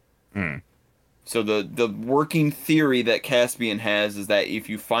ledger. Hmm. So the working theory that Caspian has is that if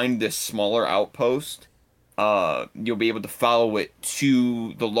you find this smaller outpost, you'll be able to follow it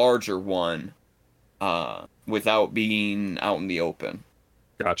to the larger one, without being out in the open.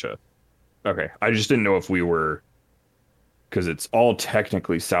 Gotcha. Okay, I just didn't know if we were, because it's all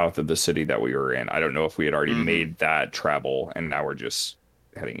technically south of the city that we were in. I don't know if we had already made that travel, and now we're just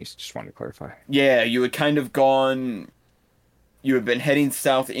heading east. Just wanted to clarify. Yeah, you had kind of gone. You had been heading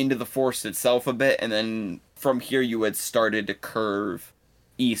south into the forest itself a bit, and then from here you had started to curve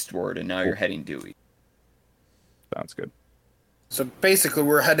eastward, and now you're heading due east. Sounds good. So basically,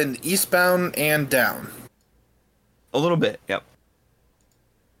 we're heading eastbound and down. A little bit, yep.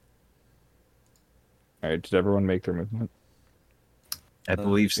 All right, did everyone make their movement? I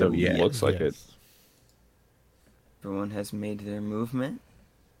believe so. It Yeah. looks like it. Everyone has made their movement.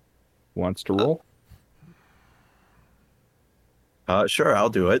 Wants to roll? Sure, I'll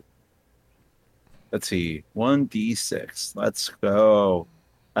do it. Let's see. 1d6. Let's go.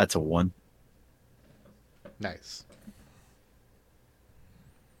 That's a 1. Nice.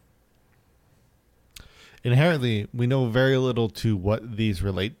 Inherently, we know very little to what these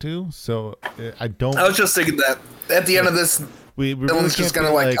relate to, so I don't. I was just thinking that at the end of this, We really Dylan's can't just be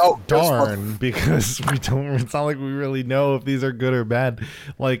gonna like, oh, darn, because we don't. It's not like we really know if these are good or bad.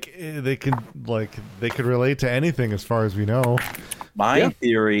 Like they could relate to anything as far as we know. My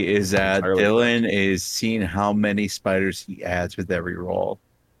theory is that Entirely. Dylan is seeing how many spiders he adds with every roll.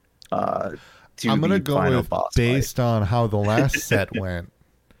 To I'm gonna the go final with boss based on how the last set went.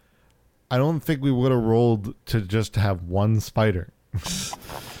 I don't think we would have rolled to just have one spider. fight.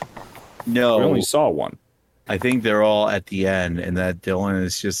 No, We only saw one. I think they're all at the end, and that Dylan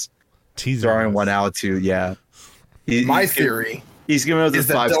is just Teasing throwing us. one out to my theory He's giving us is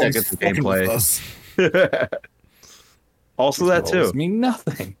the that 5 Dylan's seconds of fucking with gameplay. us. Also, that Rolls too. mean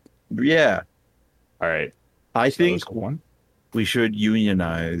nothing. Yeah, All right. I So think there's one. we should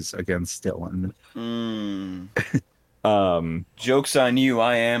unionize against Dylan. Joke's on you,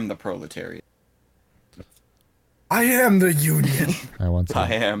 I am the proletariat. I am the Union. I want I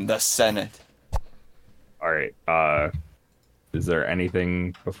some. am the Senate. All right. Is there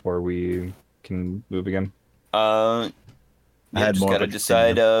anything before we can move again? Yeah, had just more of gotta a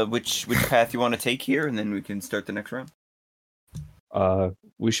decide which path you want to take here, and then we can start the next round.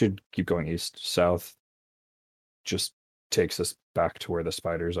 We should keep going east. South just takes us back to where the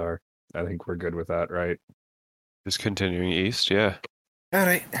spiders are. I think we're good with that, right? Just continuing east, yeah, All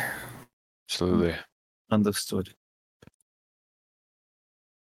right. absolutely. Understood.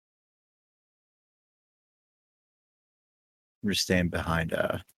 We're staying behind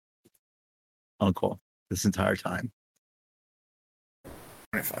Uncle this entire time.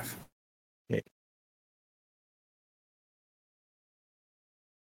 25.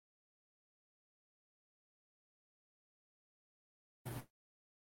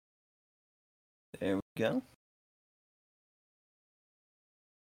 There we go.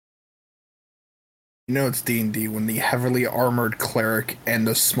 You know it's D&D when the heavily armored cleric and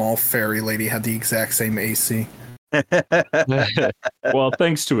the small fairy lady had the exact same AC. Well,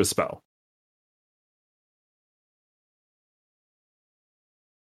 thanks to a spell.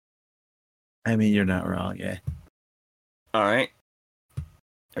 I mean, you're not wrong, yeah. All right.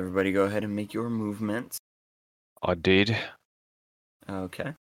 Everybody go ahead and make your movements. I did.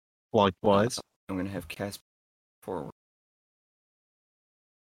 Okay. Likewise. I'm going to have Casper forward.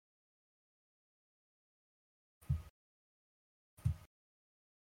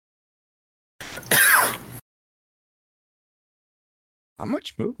 How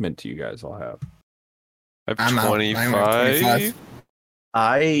much movement do you guys all have? I I'm have out. 25.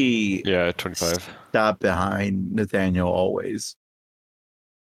 I Yeah, 25. stop behind Nathaniel always.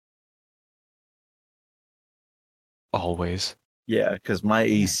 Always. Yeah, because my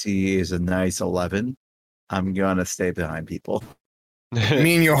AC is a nice 11. I'm gonna stay behind people.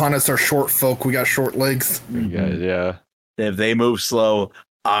 Me and Johannes are short folk. We got short legs. Yeah. If they move slow,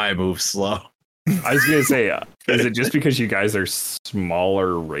 I move slow. I was gonna say, is it just because you guys are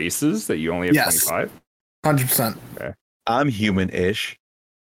smaller races that you only have Yes. 25? 100%. I'm human-ish.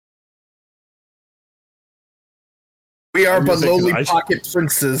 We are I'm but just saying, 'cause lowly I should- pocket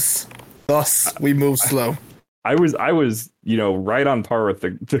princes. Thus, we move slow. I was, right on par with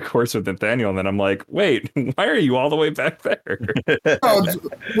the course with Nathaniel, and then I'm like, wait, why are you all the way back there? Oh,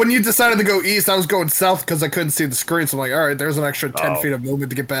 when you decided to go east, I was going south because I couldn't see the screen. So I'm like, all right, there's an extra 10 Oh. feet of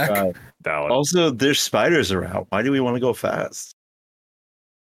movement to get back. Valid. Also, there's spiders around. Why do we want to go fast?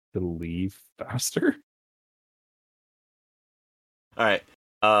 To leave faster? All right.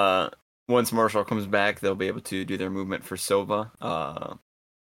 Once Marshall comes back, they'll be able to do their movement for Silva.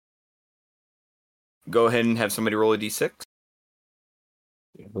 Go ahead and have somebody roll a d6.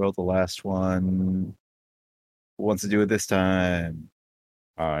 Roll the last one. Who wants to do it this time?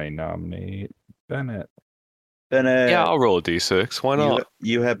 I nominate Bennett. Bennett. Yeah, I'll roll a d6. Why not?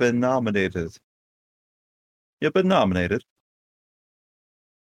 You have been nominated. You've been nominated.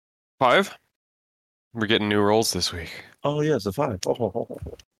 5? We're getting new rolls this week. Oh, yes, a 5.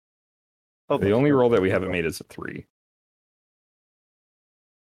 Oh, The only roll that we haven't made is a 3.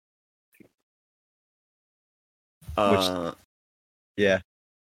 Yeah.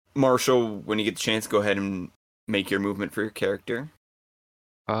 Marshall, when you get the chance, go ahead and make your movement for your character.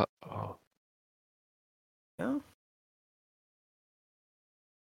 Oh. Yeah.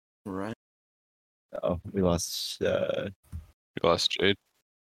 Right. Oh, we lost. You lost Jade.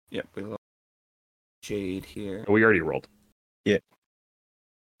 Yep, we lost Jade here. We already rolled.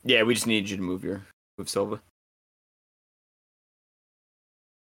 Yeah, we just need you to move Silva.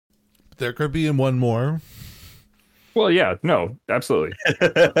 There could be one more. Well, yeah, no, absolutely.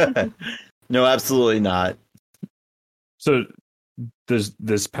 No, absolutely not. So does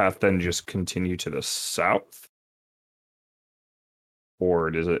this path then just continue to the south? Or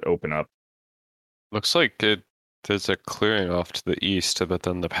does it open up? Looks like there's a clearing off to the east, but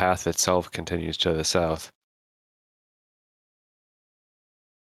then the path itself continues to the south.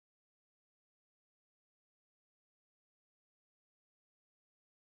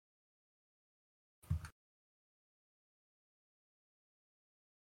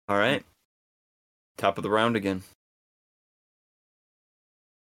 All right. Top of the round again.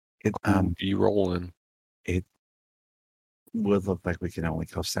 It Be rolling. would look like we can only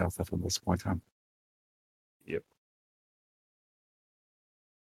go south up at this point in time. Yep.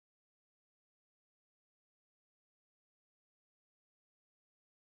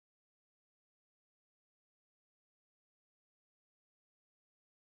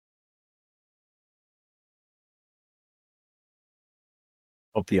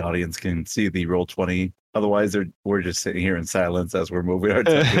 Hope the audience can see the roll 20. Otherwise, we're just sitting here in silence as we're moving our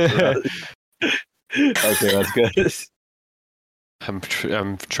temperature. Okay, that's good.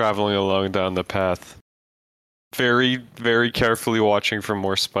 I'm traveling along down the path, very, very carefully watching for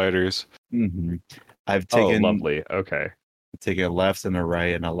more spiders. Mm-hmm. I've Oh, taken lovely. Okay. a left and a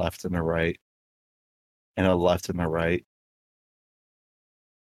right, and a left and a right, and a left and a right.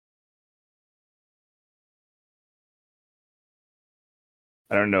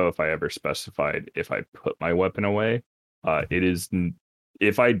 I don't know if I ever specified if I put my weapon away.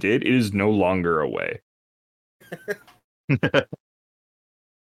 If I did, it is no longer away.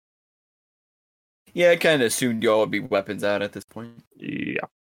 Yeah, I kind of assumed y'all would be weapons out at this point. Yeah.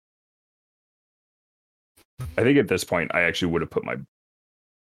 I think at this point, I actually would have put my...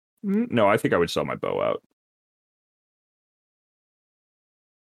 No, I think I would sell my bow out.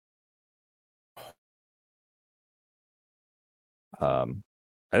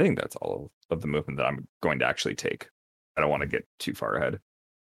 I think that's all of the movement that I'm going to actually take. I don't want to get too far ahead.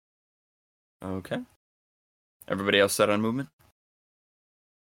 Okay. Everybody else set on movement?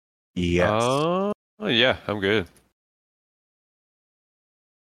 Yes. Yeah, I'm good.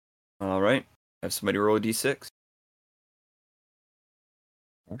 All right. Have somebody roll a d6.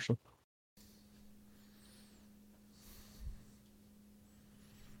 Marshall.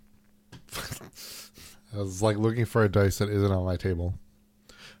 I was like looking for a dice that isn't on my table.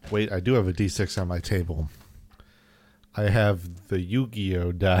 Wait, I do have a d6 on my table. I have the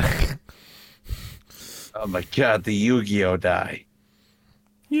Yu-Gi-Oh die. Oh my god, the Yu-Gi-Oh die.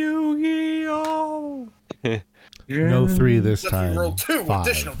 Yu-Gi-Oh! No 3 this Let me time. roll 2 5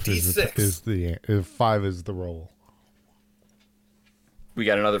 additional D6. is 5 is the roll. We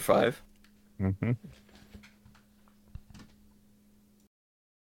got another 5. Mm-hmm.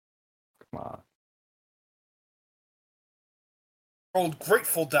 Come on. Rolled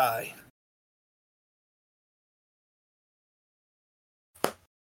grateful die.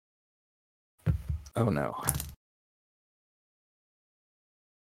 Oh, no.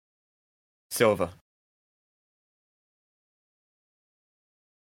 Silva.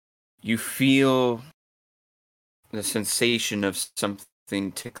 You feel the sensation of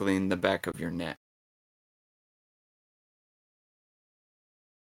something tickling the back of your neck.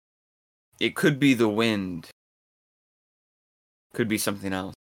 It could be the wind. Could be something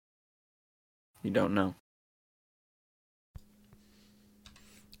else. You don't know.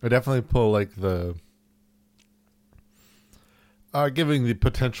 I definitely pull like the giving the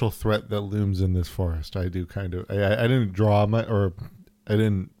potential threat that looms in this forest. I do kind of. I didn't draw I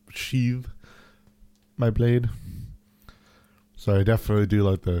didn't sheathe my blade, so I definitely do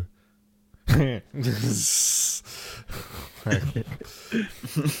like the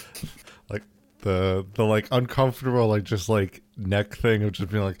Like the like uncomfortable like just like neck thing of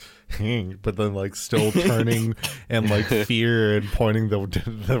just being like but then like still turning and like fear and pointing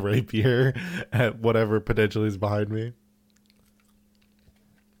the rapier at whatever potentially is behind me.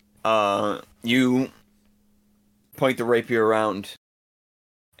 You point the rapier around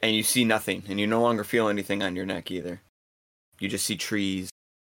and you see nothing, and you no longer feel anything on your neck either. You just see trees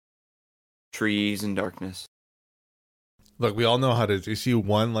and darkness. Look, we all know how it is. You see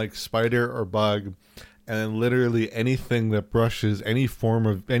one like spider or bug, and then literally anything that brushes any form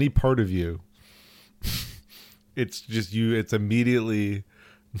of any part of you, it's just you. It's immediately.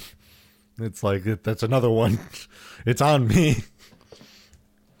 It's like that's another one. It's on me.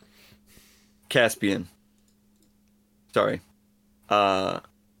 Caspian. Sorry.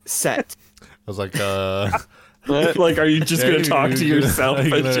 Set. I was like, Like, are you just gonna talk to yourself Are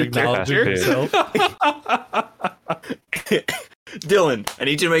you as gonna your acknowledge character? yourself? Dylan, I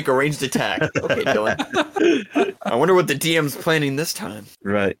need you to make a ranged attack. Okay, Dylan. I wonder what the DM's planning this time.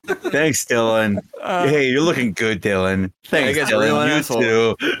 Right. Thanks, Dylan. Hey, you're looking good, Dylan. Thanks, guess real Dylan. asshole.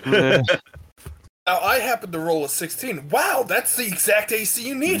 You too. Now, I happened to roll a 16. Wow, that's the exact AC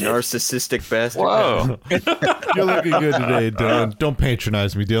you needed. Narcissistic bastard. Whoa. You're looking good today, Dylan. Don't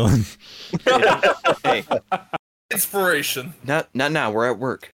patronize me, Dylan. Hey, Inspiration. not now. We're at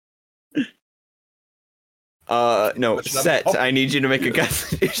work. No, Which I'm- Set. oh. I need you to make a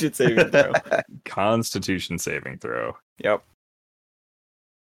Constitution saving throw. Constitution saving throw. Yep.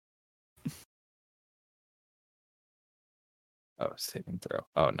 Oh, saving throw.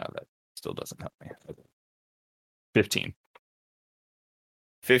 Oh no, that still doesn't help me. 15.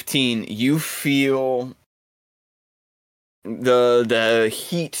 15. You feel the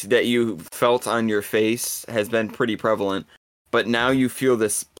heat that you felt on your face has been pretty prevalent, but now you feel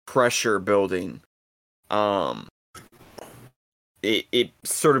this pressure building. It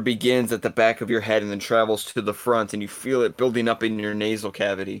sort of begins at the back of your head and then travels to the front, and you feel it building up in your nasal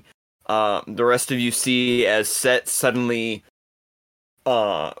cavity. The rest of you see as Set suddenly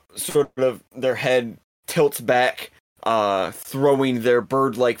sort of their head tilts back, throwing their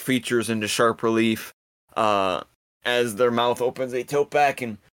bird-like features into sharp relief. As their mouth opens, they tilt back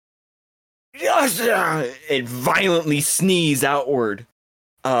and violently sneeze outward.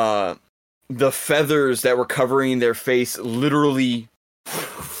 The feathers that were covering their face literally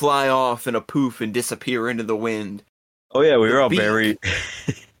fly off in a poof and disappear into the wind. Oh yeah, we were all beak. very.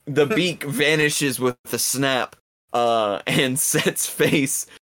 The beak vanishes with a snap, and Set's face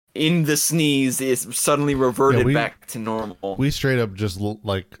in the sneeze is suddenly reverted back to normal. We straight up just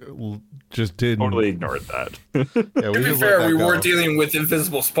just didn't Totally ignored that. Yeah, To be just let fair, that we go. were dealing with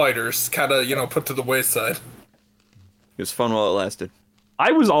invisible spiders, kind of, put to the wayside. It was fun while it lasted.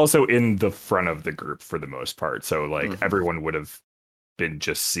 I was also in the front of the group for the most part, so like everyone would have been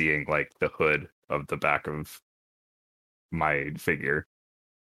just seeing like the hood of the back of my figure.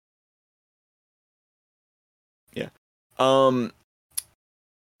 Yeah.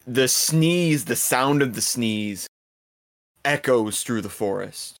 The sneeze, the sound of the sneeze echoes through the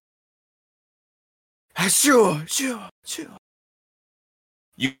forest. Sure.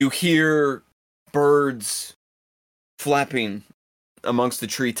 You hear birds flapping amongst the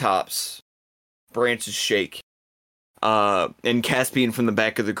treetops. Branches shake. And Caspian from the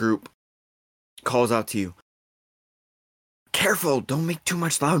back of the group calls out to you. Careful, don't make too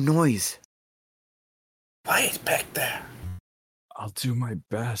much loud noise. Quiet back there. I'll do my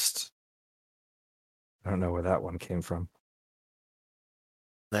best. I don't know where that one came from.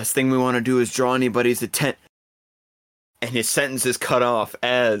 Last thing we want to do is draw anybody's attention. And his sentence is cut off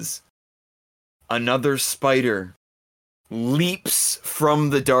as another spider leaps from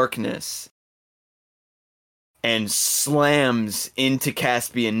the darkness and slams into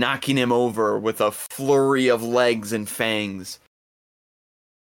Caspian, knocking him over with a flurry of legs and fangs.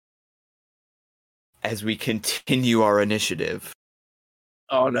 As we continue our initiative.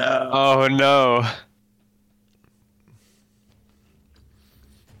 Oh no! Oh no.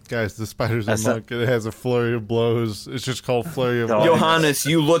 Guys, the spider's That's unlocked. It has a flurry of blows. It's just called flurry of blows. Johannes,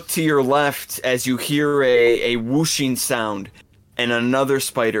 you look to your left as you hear a whooshing sound, and another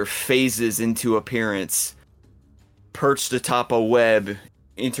spider phases into appearance, perched atop a web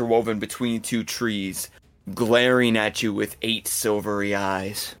interwoven between two trees, glaring at you with 8 silvery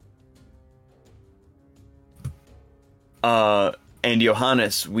eyes. And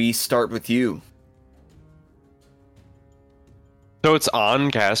Johannes, we start with you. So it's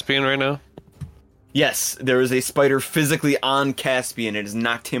on Caspian right now? Yes, there is a spider physically on Caspian. It has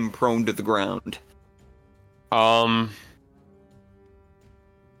knocked him prone to the ground. Wow.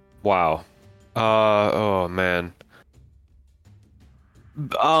 Oh man.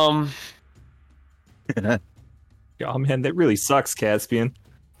 Oh man, that really sucks, Caspian.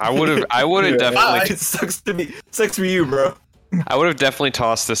 I would have definitely It sucks to me. Sucks for you, bro. I would have definitely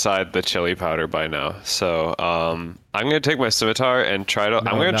tossed aside the chili powder by now. So I'm gonna take my scimitar and try to.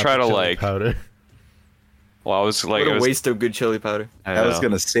 I'm gonna try to like. powder. Well, I was like, What it a was, waste of good chili powder. That was know.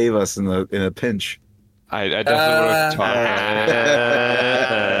 gonna save us in a pinch. I definitely would have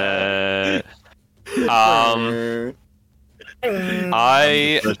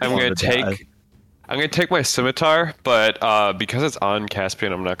I am gonna take. I'm gonna take my scimitar, but because it's on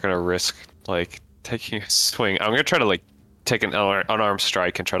Caspian, I'm not gonna risk like taking a swing. I'm gonna try to like take an unarmed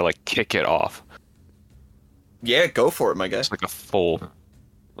strike and try to like kick it off. Yeah, go for it, my guy. It's like a full,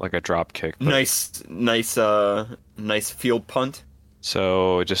 like a drop kick. but- Nice field punt.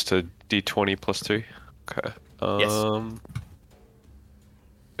 So just a D20 plus 3. Okay. Yes.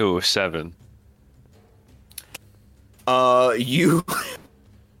 Ooh, 7. You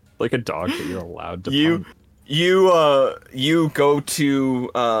Like a dog that you're allowed to you punt. you go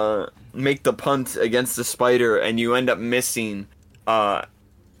to make the punt against the spider and you end up missing. I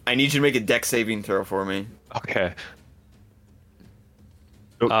need you to make a dex saving throw for me. Okay.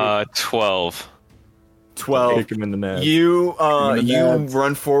 12. 12. Kick him in the net. You in the you nuts.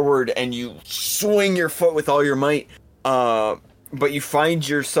 run forward and you swing your foot with all your might, but you find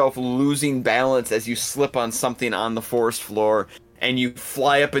yourself losing balance as you slip on something on the forest floor, and you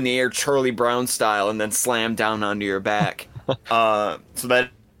fly up in the air Charlie Brown style and then slam down onto your back. So that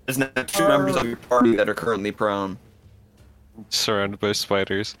is now 2 members of your party that are currently prone. Surrounded by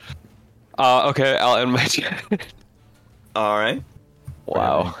spiders. Okay, I'll end my turn. All right.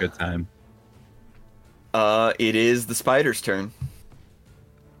 Wow. Good time. It is the spider's turn.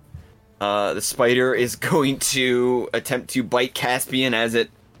 The spider is going to attempt to bite Caspian as it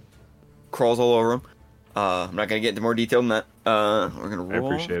crawls all over him. I'm not gonna get into more detail than that. We're gonna I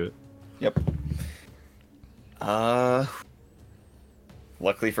roll. appreciate it. Yep.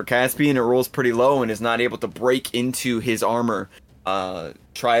 Luckily for Caspian, it rolls pretty low and is not able to break into his armor.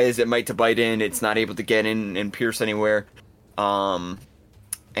 Try as it might to bite in, it's not able to get in and pierce anywhere.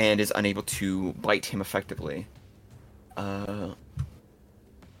 And is unable to bite him effectively.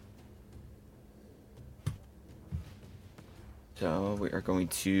 So we are going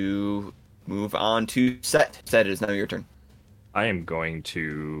to move on to Set. Set, it is now your turn. I am going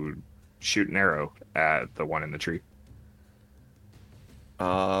to shoot an arrow at the one in the tree.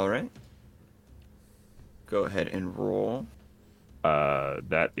 All right. Go ahead and roll.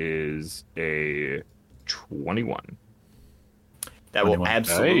 That is a 21. That will 21.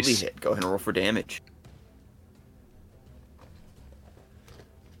 absolutely Nice. hit. Go ahead and roll for damage.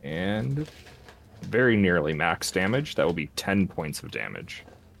 And very nearly max damage. That will be 10 points of damage.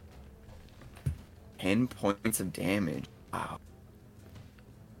 10 points of damage. Wow.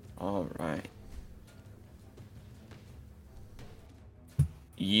 All right.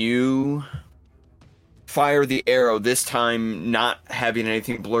 You fire the arrow, this time not having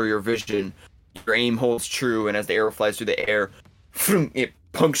anything blur your vision. Your aim holds true, and as the arrow flies through the air, it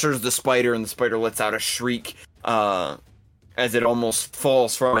punctures the spider, and the spider lets out a shriek. As it almost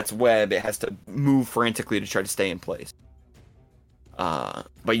falls from its web, it has to move frantically to try to stay in place.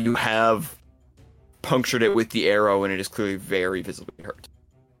 But you have punctured it with the arrow, and it is clearly very visibly hurt.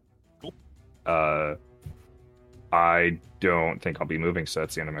 I don't think I'll be moving, so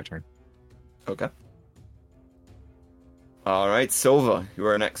that's the end of my turn. Okay. All right, Silva, you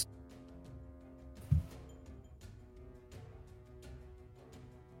are next.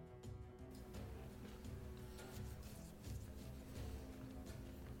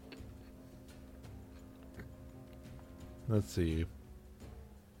 Let's see.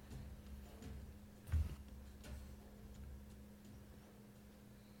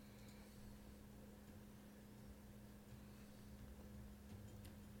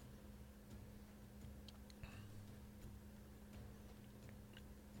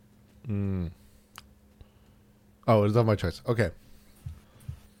 Oh, it's not my choice. Okay.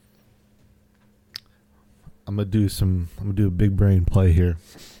 I'm gonna do a big brain play here.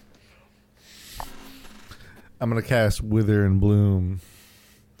 I'm gonna cast Wither and Bloom.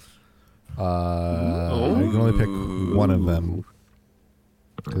 You can only pick one of them.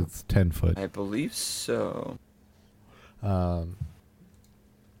 It's 10 foot. I believe so.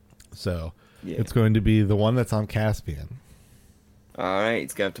 So Yeah. it's going to be the one that's on Caspian. All right,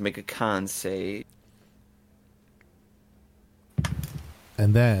 it's gonna have to make a con save.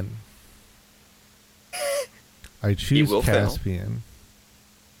 And then I choose will fail. Caspian.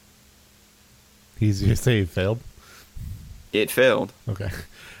 He's you say he failed? It failed. Okay.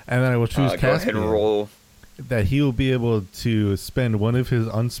 And then I will choose Go ahead and Caspian. roll. That he will be able to spend one of his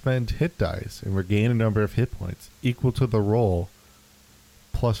unspent hit dice and regain a number of hit points equal to the roll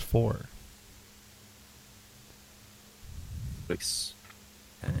plus 4. Nice.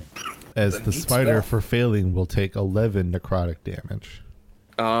 As That the neat spider spell. for failing will take 11 necrotic damage.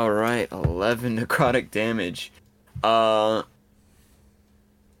 All right, 11 necrotic damage.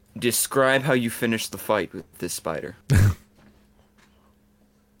 Describe how you finish the fight with this spider.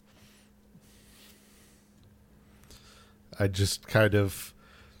 I just kind of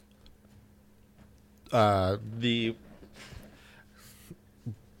the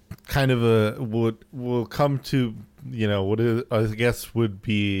kind of a will come to, you know, what is, I guess would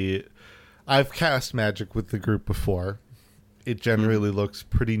be, I've cast magic with the group before. It generally looks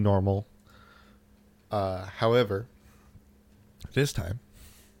pretty normal. However, this time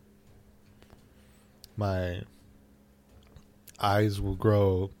my eyes will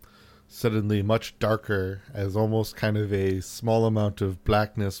grow suddenly much darker, as almost kind of a small amount of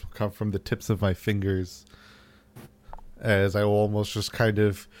blackness will come from the tips of my fingers, as I will almost just kind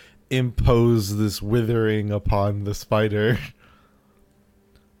of impose this withering upon the spider.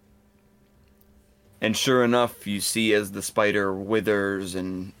 And sure enough, you see as the spider withers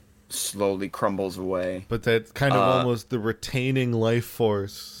and slowly crumbles away. But that's kind of almost the retaining life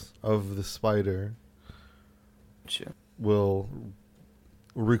force of the spider Gotcha. will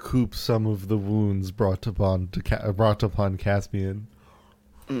recoup some of the wounds brought upon Caspian.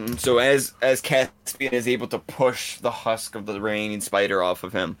 So as Caspian is able to push the husk of the remaining spider off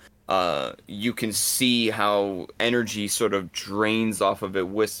of him, you can see how energy sort of drains off of it,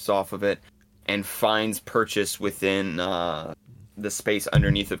 wisps off of it, and finds purchase within the space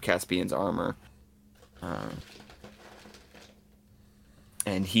underneath of Caspian's armor.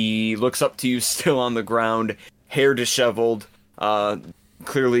 And he looks up to you still on the ground, hair disheveled,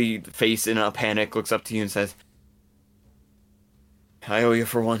 clearly face in a panic, looks up to you and says, I owe you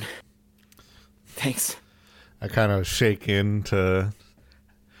for one. Thanks. I kind of shake into.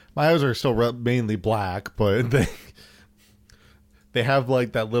 My eyes are still mainly black, but they have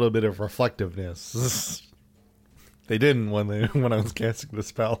like that little bit of reflectiveness. They didn't when I was casting the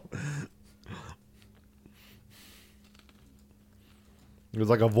spell. It was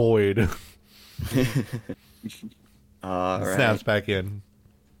like a void. Snaps back in.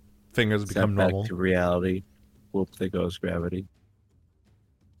 Fingers become Snap normal. back to reality. Whoop, there goes gravity.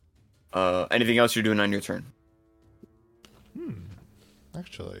 Anything else you're doing on your turn?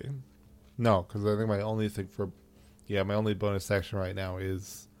 Actually, no, because I think my only thing my only bonus action right now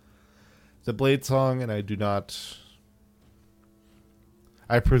is the Blade Song, and I do not.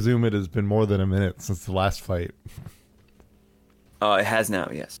 I presume it has been more than a minute since the last fight. It has now,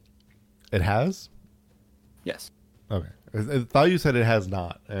 yes. It has? Yes. Okay. I thought you said it has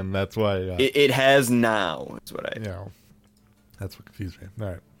not, and that's why. It has now, is what I... You know, that's what confused me. All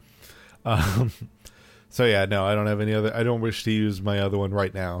right. So yeah, no, I don't have any other. I don't wish to use my other one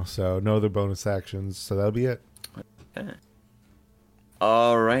right now, so no other bonus actions. So that'll be it. Okay.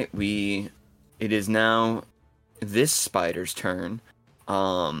 All right, it is now this spider's turn,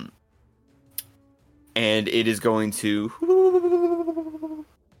 and it is going to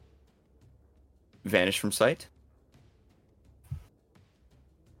vanish from sight.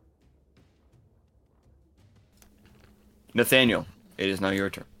 Nathaniel, it is now your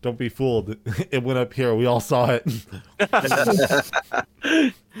turn. Don't be fooled. It went up here. We all saw it.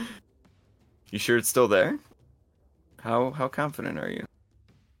 You sure it's still there? How confident are you?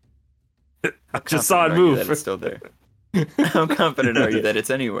 I just saw it Confident are you move. that it's still there. How confident are you that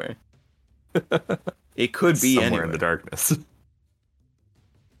it's anywhere? It could be Somewhere anywhere. in the darkness.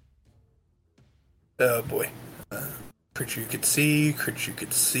 Oh boy. Creature you could see, creature you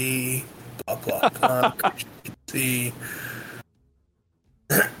could see, blah blah blah, creature you could see.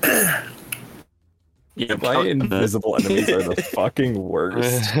 Yeah, My invisible enemies are the fucking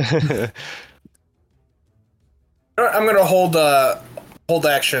worst. I'm gonna hold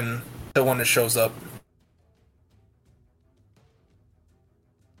action the one that shows up.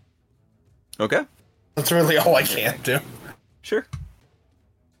 Okay, That's really all I can do. sure.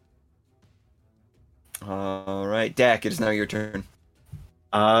 All right, Dak, it is now your turn.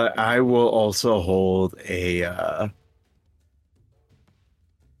 I will also hold a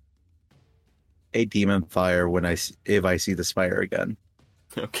demon fire if I see the spire again.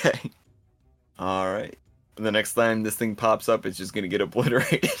 Okay. All right. The next time this thing pops up, it's just gonna get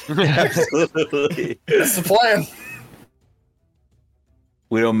obliterated. Absolutely. That's the plan.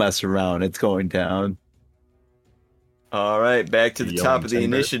 We don't mess around. It's going down. All right, back to the Yelling top of the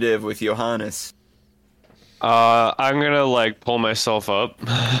timber. initiative with Johannes. I'm gonna like pull myself up.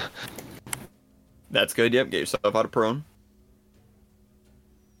 That's good. Yep. Get yourself out of prone.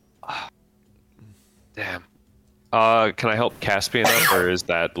 Damn. Can I help Caspian up, or is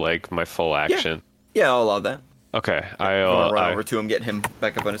that like my full action? Yeah, I'll allow that. Okay, I'll run over to him, get him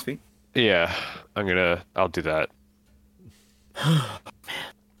back up on his feet. Yeah, I'll do that.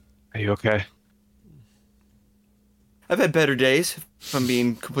 Are you okay? I've had better days, if I'm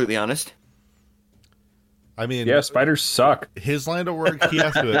being completely honest. I mean, Yeah, spiders suck. his line of work, he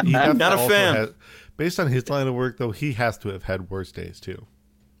has to. He has Not to a also fan. have- based on his line of work, though, he has to have had worse days too.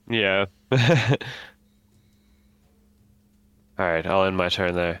 Yeah. Alright, I'll end my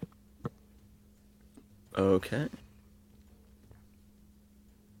turn there. Okay.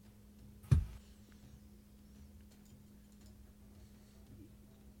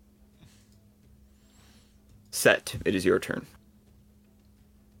 Set. It is your turn.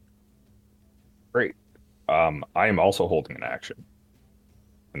 Great. I am also holding an action.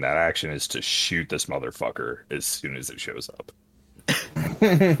 And that action is to shoot this motherfucker as soon as it shows up.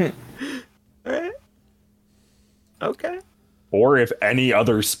 Alright. Okay. Or if any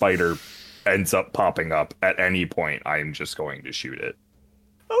other spider ends up popping up at any point, I am just going to shoot it.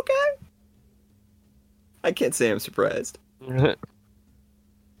 Okay. I can't say I'm surprised.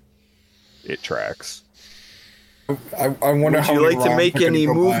 It tracks. I wonder Would how you many like to rounds make are gonna any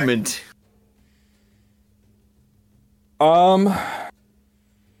go by. movement?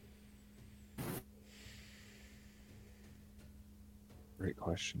 Great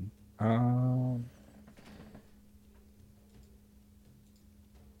question.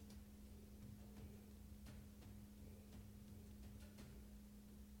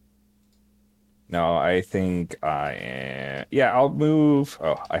 No, I think I am. Yeah, I'll move.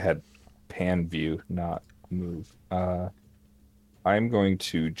 Oh, I had pan view, not move. I'm going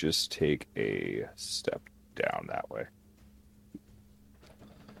to just take a step down that way.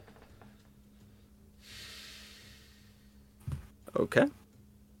 Okay.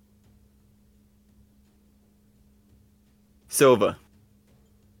 Silva.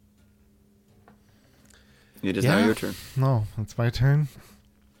 It is now Yeah. your turn. No, it's my turn.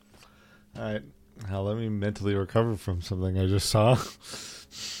 All right. Now let me mentally recover from something I just saw.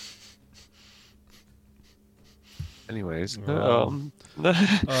 Anyways, What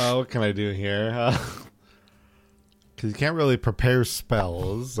can I do here? Because you can't really prepare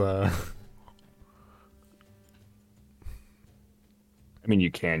spells. I mean,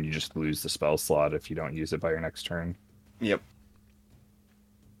 you can. You just lose the spell slot if you don't use it by your next turn. Yep.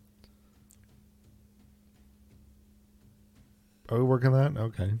 Are we working that?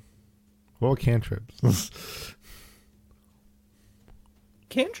 Okay. What cantrips?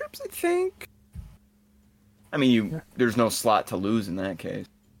 Cantrips, I think. I mean, there's no slot to lose in that case.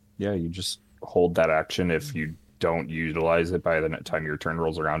 Yeah, you just hold that action. If you don't utilize it by the time your turn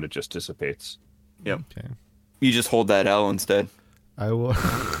rolls around, it just dissipates. Yep. Okay. You just hold that L instead. I will.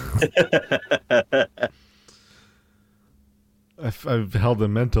 I've held a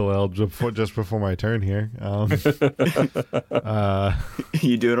mental L just before my turn here.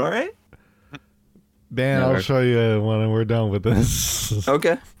 You doing all right? Dan, I'll show you when we're done with this.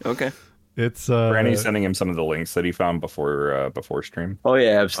 Okay. Okay. It's Granny's sending him some of the links that he found before stream. Oh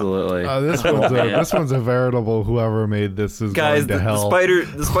yeah, absolutely. this one's a veritable. Whoever made this is Guys, going to hell.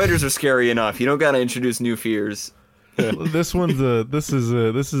 the spiders are scary enough. You don't got to introduce new fears. This is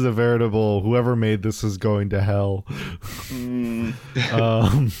a veritable. Whoever made this is going to hell. Mm.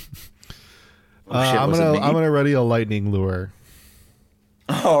 I'm gonna ready a lightning lure.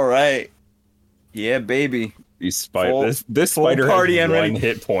 All right. Yeah, baby. This Full spider party has and one ready.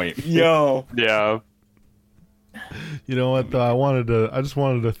 hit point. Yo. yeah. You know what though? I just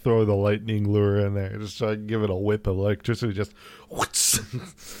wanted to throw the lightning lure in there, just so I can give it a whip of electricity. Just.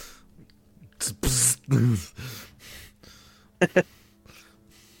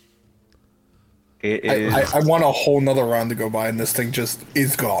 It is. I want a whole nother round to go by, and this thing just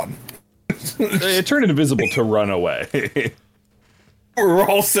is gone. It turned invisible to run away. We're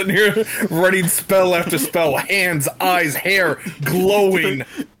all sitting here writing spell after spell, hands, eyes, hair glowing,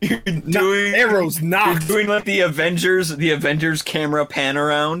 arrows You're knocked. doing like the Avengers camera pan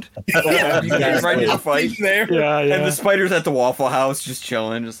around. Yeah, You guys ready to fight? there. And the spiders at the Waffle House just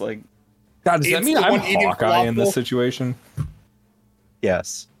chilling, just like. God, does that It's mean the I'm one eating Hawkeye in this waffle. situation?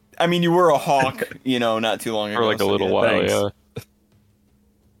 Yes. I mean, you were a hawk, not too long ago. For like a so little yeah. while, thanks. yeah.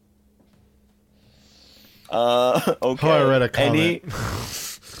 Okay. Oh, I read a comment.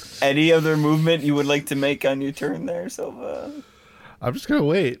 Any other movement you would like to make on your turn there, Silva? I'm just gonna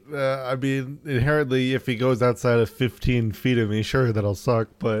wait. I mean, inherently, if he goes outside of 15 feet of me, sure, that'll suck.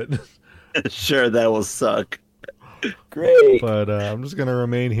 But Sure, that will suck. Great. But I'm just gonna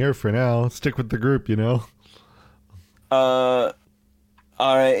remain here for now. Stick with the group, you know. All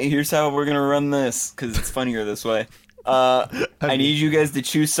right. Here's how we're gonna run this because it's funnier this way. I need you guys to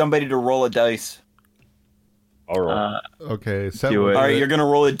choose somebody to roll a dice. All right. Okay, Seth Do will it. All right, you're gonna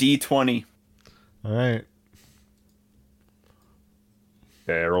roll a d20. All right.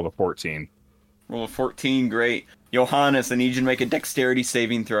 Okay, I rolled a 14. Roll a 14. Great. Johannes, I need you to make a dexterity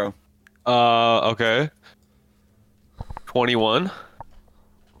saving throw. Okay. 21.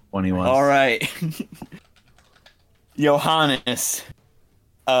 21. All right. Johannes,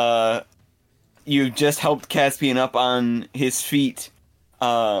 you just helped Caspian up on his feet,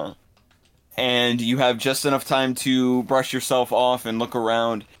 and you have just enough time to brush yourself off and look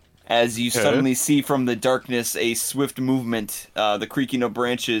around as you suddenly see from the darkness a swift movement, the creaking of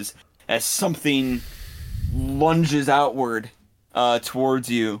branches, as something lunges outward towards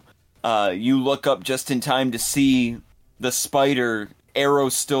you. You look up just in time to see the spider, arrow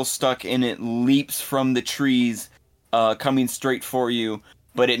still stuck in it, leaps from the trees, coming straight for you,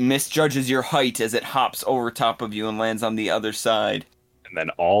 but it misjudges your height as it hops over top of you and lands on the other side. And then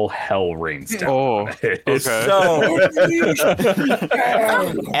all hell rains down. Oh, on it. okay. So,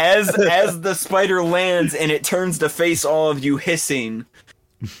 as the spider lands and it turns to face all of you hissing,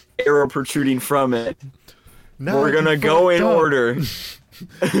 arrow protruding from it, No, we're gonna you go in fucked up. order.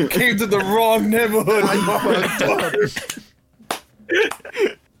 Came to the wrong neighborhood.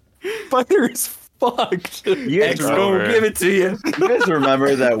 Spider is fucked. You guys, X gonna remember- give it to you. you guys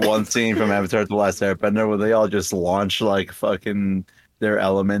remember that one scene from Avatar: The Last Airbender where they all just launch like fucking their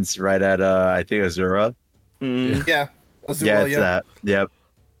elements right at I think Azura? Yeah. Let's do Yeah, well, it's that. Yep.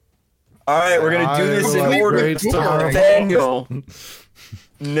 All right, we're gonna do this in I order. great star.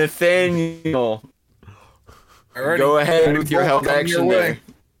 Nathaniel, Alrighty. go ahead with your health Coming action your there. way.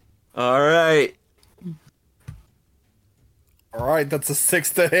 All right. All right, that's a 6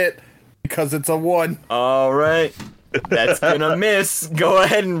 to hit because it's a 1. All right. That's gonna miss. Go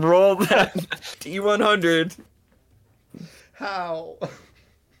ahead and roll that D100. How?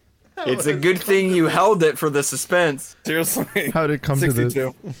 It's a good thing you held it for the suspense. Seriously. How did it come to this?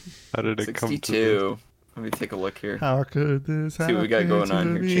 62. How did it come to 62. Let me take a look here. How could this See what we got going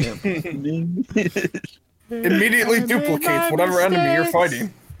on here, champ. Immediately duplicates whatever enemy you're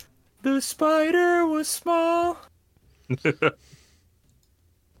fighting. The spider was small.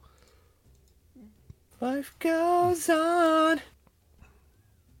 Life goes on.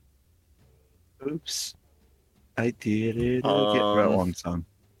 Oops. I did it. Wrong song.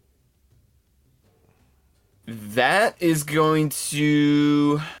 That is going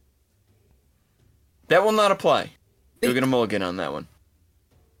to... That will not apply. You're gonna mulligan on that one.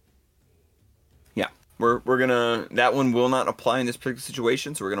 Yeah, we're gonna... That one will not apply in this particular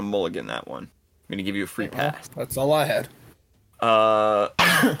situation, so we're gonna mulligan that one. I'm gonna give you a free pass. That's all I had.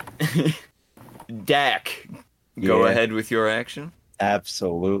 Dak, go Yeah. ahead with your action.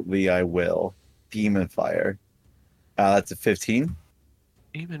 Absolutely, I will. Demon Fire. That's a 15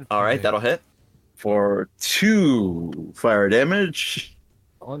 All right, that'll hit. for 2 fire damage.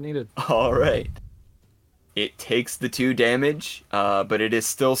 All it needed. All right. It takes the 2 damage, but it is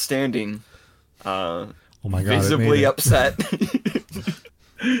still standing. Oh my god! Visibly it upset.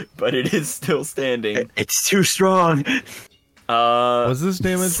 But it is still standing. It's too strong. Was this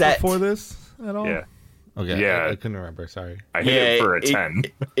damage Set. before this at all? Yeah. Okay. Yeah. I couldn't remember. Sorry. I hit it for a 10.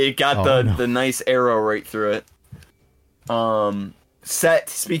 It got Oh, no. the nice arrow right through it. Set,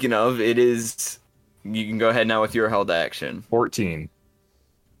 speaking of, it is... You can go ahead now with your held action. 14.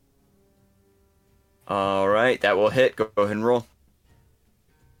 All right, that will hit. Go ahead and roll.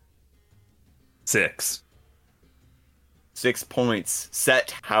 6. 6 points.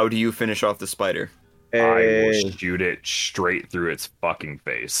 Set, how do you finish off the spider? I will Hey. shoot it straight through its fucking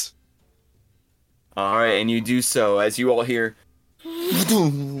face. All right, and you do so as you all hear...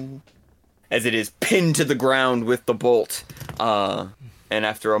 As it is pinned to the ground with the bolt. And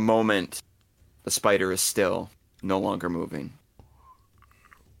after a moment, the spider is still, no longer moving.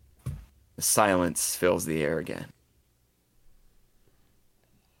 The silence fills the air again.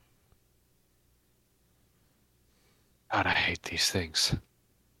 God, I hate these things.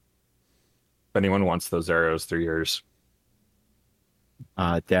 If anyone wants those arrows, they're yours.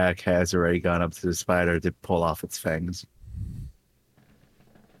 Dak has already gone up to the spider to pull off its fangs.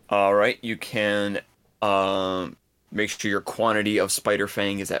 All right, you can make sure your quantity of spider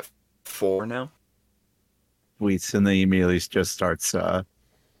fang is at 4 now. Sweets, and then he immediately just starts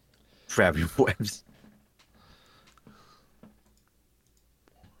grabbing webs.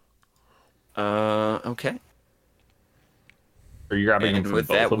 Okay. Are you grabbing And them for with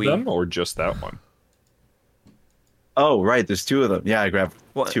both that, of we- them or just that one? Oh, right. There's two of them. Yeah, I grabbed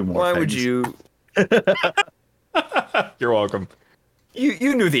Why, two more. why would things. you? You're welcome.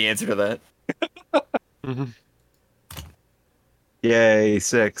 You knew the answer to that. Yay,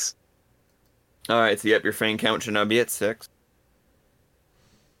 6. All right, so yep, your fang count should now be at 6.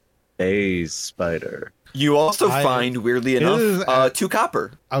 A spider. You also I- find, weirdly It enough, is at- 2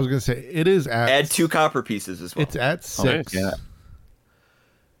 copper. I was gonna say it is at Add 2 copper pieces as well. It's at 6 yeah.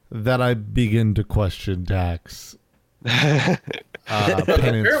 that I begin to question Dax. Penance for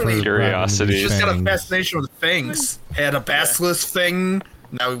Apparently- Curiosity. He's just got a fangs. fascination with fangs. Had a basilisk fang.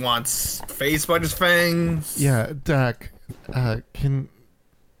 Now he wants phase spider's fangs. Yeah, Dak, have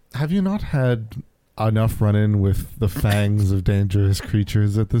you not had enough run-in with the fangs of dangerous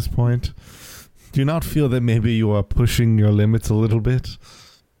creatures at this point? Do you not feel that maybe you are pushing your limits a little bit?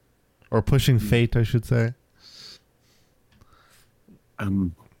 Or pushing fate, I should say?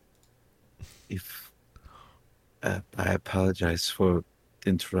 If I apologize for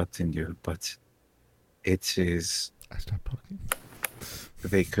interrupting you, but it is I stopped talking.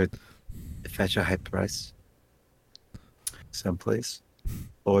 they could fetch a high price someplace,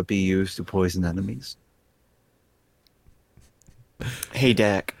 or be used to poison enemies. Hey,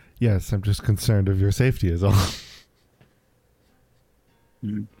 Dak. Yes, I'm just concerned of your safety is all.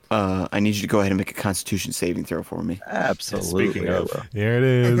 I need you to go ahead and make a Constitution saving throw for me. Absolutely. Speaking I of- will. Here it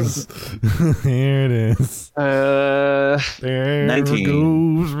is. Here it is. There 19.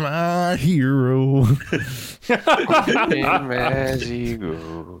 goes my hero. as he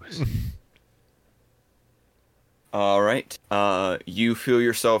goes. All right. You feel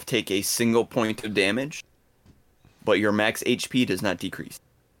yourself take a single point of damage, but your max HP does not decrease.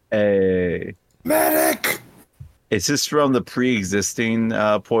 Hey. Medic! Is this from the pre-existing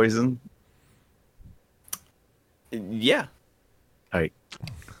poison? Yeah. Alright.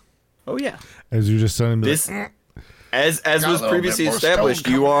 Oh yeah. As you just said, This, as Got a was little previously bit more established,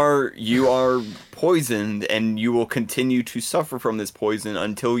 stone you are poisoned, and you will continue to suffer from this poison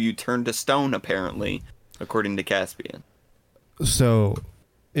until you turn to stone. Apparently, according to Caspian. so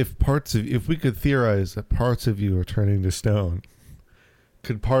if we could theorize that parts of you are turning to stone,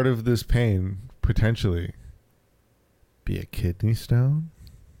 could part of this pain potentially be a kidney stone?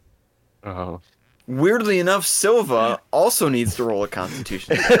 Oh. Weirdly enough, Silva also needs to roll a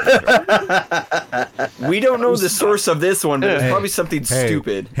Constitution. We don't know the source of this one, but it's Hey, probably something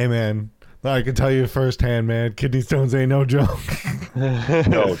stupid. Hey man, I can tell you firsthand, man, kidney stones ain't no joke.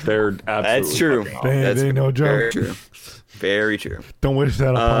 No, they're absolutely. That's true. fucking They That's ain't no Very joke. true. Very true. Don't wish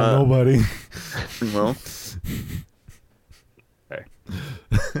that upon nobody. Well. Okay.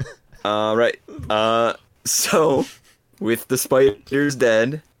 All right. So, with the spiders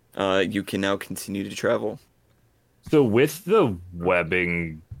dead, you can now continue to travel. So with the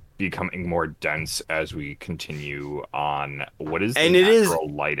webbing becoming more dense as we continue on, what is the And it is- natural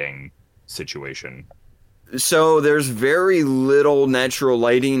lighting situation? So there's very little natural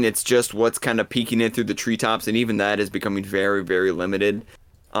lighting. It's just what's kind of peeking in through the treetops, and even that is becoming very, very limited.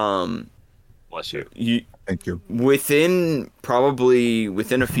 Bless you. You Thank you. within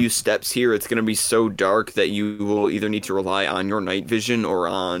a few steps here, it's going to be so dark that you will either need to rely on your night vision or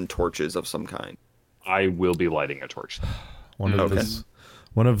on torches of some kind. I will be lighting a torch. One of Okay.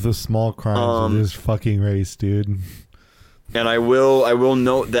 one of the small crimes of this fucking race, dude. And I will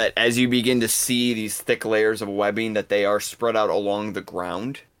note that as you begin to see these thick layers of webbing, that they are spread out along the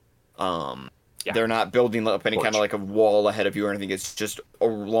ground. They're not building up any kind of like a wall ahead of you or anything. It's just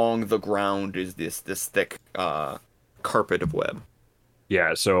along the ground is this thick carpet of web.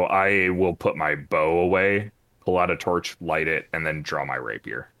 Yeah, so I will put my bow away, pull out a torch, light it, and then draw my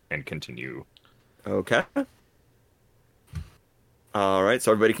rapier and continue. Okay. All right,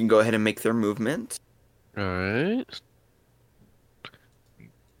 so everybody can go ahead and make their movement. All right.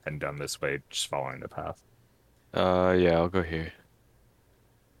 And down this way, just following the path. Yeah, I'll go here.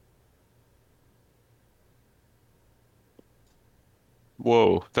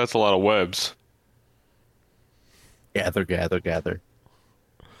 Whoa, that's a lot of webs. Gather, gather, gather.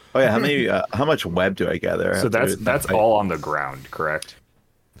 Oh yeah, how much web do I gather? So after that's I- all on the ground, correct?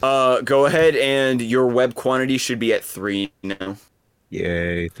 Go ahead, and your web quantity should be at 3 now.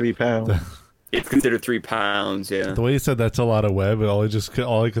 Yay, 3 pounds. It's considered 3 pounds, yeah. The way you said that's a lot of web, all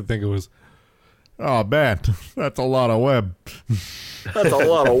I could think of was, oh man, that's a lot of web. That's a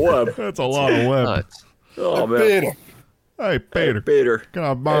lot of web. That's a lot of web. Nuts. Oh, man. Peter. Hey Peter, Peter. can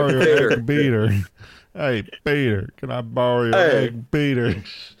I borrow Hey, your Peter. egg beater? Hey Peter, can I borrow your Hey. egg beater?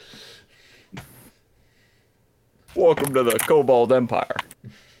 Welcome to the Cobalt Empire.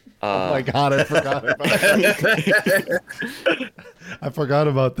 Oh my god, I forgot about that. I forgot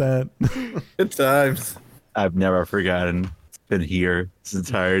about that. Good times. I've never forgotten. It's been here this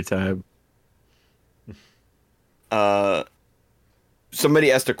entire time.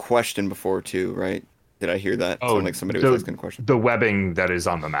 Somebody asked a question before too, right? Did I hear that? Oh, Like somebody was asking a question. The webbing that is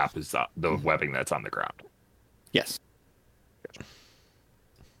on the map is the webbing that's on the ground. Yes.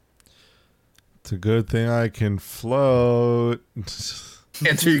 It's a good thing I can float.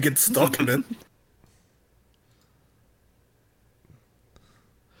 Until you get stuck in it.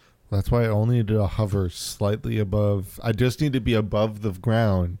 That's why I only need to hover slightly above. I just need to be above the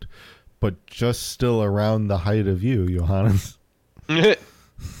ground, but just still around the height of you, Johannes. Yeah,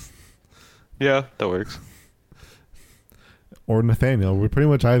 that works. Or Nathaniel. We're pretty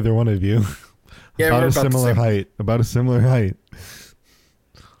much either one of you. Yeah, about we're a about the similar same. height. About a similar height.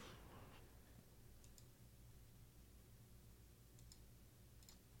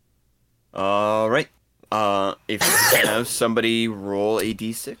 All right. If you can have somebody roll a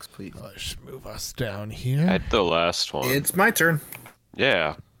d6, please. Let's move us down here. At the last one. It's my turn.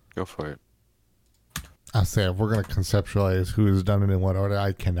 Yeah, go for it. I'll say if we're going to conceptualize who has done it in what order,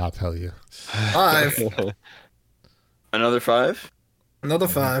 I cannot tell you. 5. Another 5. Another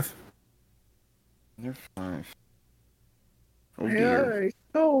 5. Another 5. Oh dear.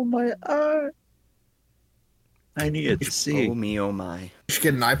 Oh my eye. I needed to see. Oh me, oh my. You should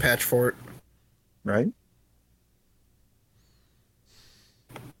get an eye patch for it. Right?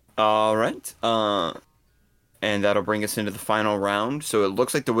 All right. And that'll bring us into the final round. So it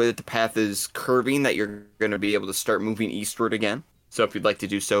looks like the way that the path is curving that you're going to be able to start moving eastward again. So if you'd like to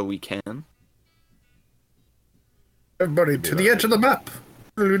do so, we can. Everybody to the edge of the map.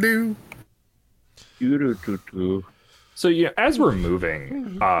 Doo-doo-doo. Doo-doo-doo-doo. So yeah, as we're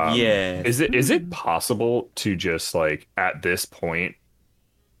moving, Yeah. is it possible to just like at this point,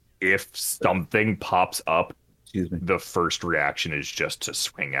 if something pops up, Excuse me. the first reaction is just to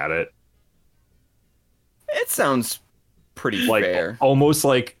swing at it, It sounds pretty like fair. almost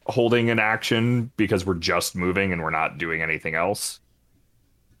like holding an action because we're just moving and we're not doing anything else.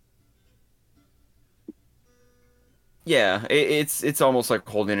 Yeah, it's almost like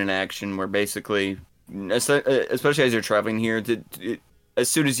holding an action where basically, especially as you're traveling here, as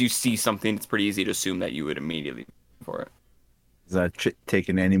soon as you see something, it's pretty easy to assume that you would immediately go for it. Is not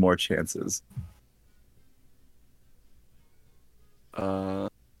taking any more chances.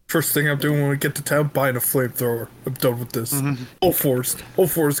 First thing I'm doing when we get to town, buying a flamethrower. I'm done with this. Whole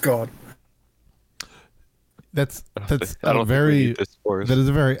force gone. That's I don't a think we very need this force. that is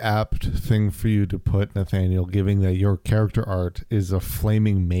a very apt thing for you to put, Nathaniel, given that your character art is a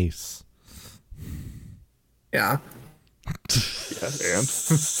flaming mace. Yeah. And Man, I'm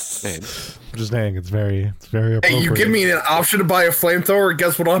just saying, it's very appropriate. Hey, you give me an option to buy a flamethrower,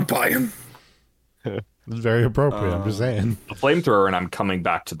 guess what I'm buying? It's very appropriate. I'm just saying. a flamethrower, and I'm coming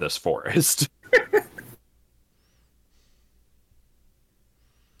back to this forest.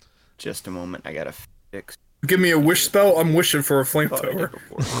 Just a moment, I gotta fix. Give me a wish spell, I'm wishing for a flamethrower.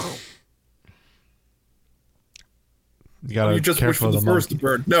 You gotta You be just wish careful for of the the forest to monkey.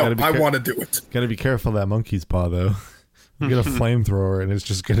 burn. No, Gotta be I care- want to do it. Gotta be careful of that monkey's paw, though. You get a flamethrower, and it's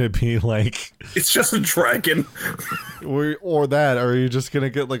just gonna be like, It's just a dragon. or that, or you're just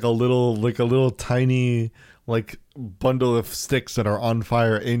gonna get like a little tiny like bundle of sticks that are on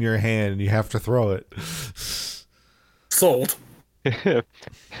fire in your hand, and you have to throw it. Sold.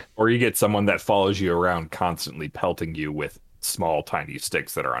 Or you get someone that follows you around constantly pelting you with small, tiny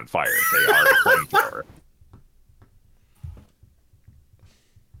sticks that are on fire. They are a flamethrower.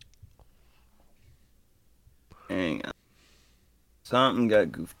 Hang on. Something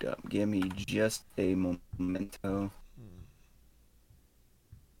got goofed up. Give me just a momento.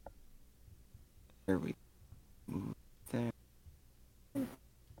 There we go. There.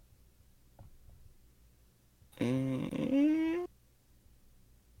 And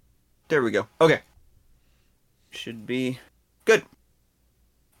there we go. Okay. Should be good.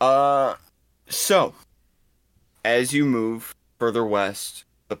 So as you move further west,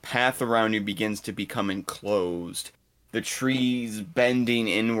 the path around you begins to become enclosed. The trees bending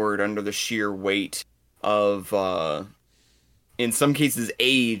inward under the sheer weight of, in some cases,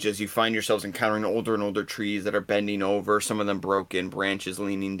 age, as you find yourselves encountering older and older trees that are bending over, some of them broken, branches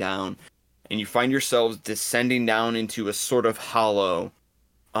leaning down. And you find yourselves descending down into a sort of hollow.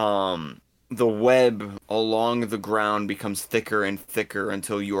 The web along the ground becomes thicker and thicker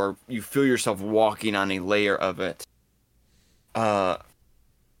until you feel yourself walking on a layer of it.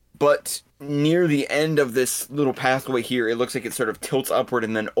 But near the end of this little pathway here, it looks like it sort of tilts upward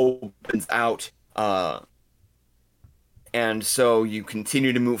and then opens out. And so you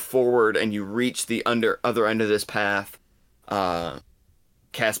continue to move forward, and you reach the other end of this path.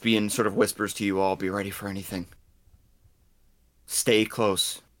 Caspian sort of whispers to you all, be ready for anything. Stay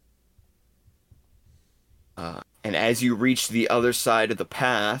close. And as you reach the other side of the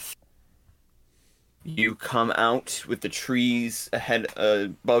path, you come out with the trees ahead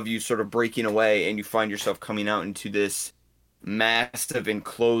above you sort of breaking away, and you find yourself coming out into this massive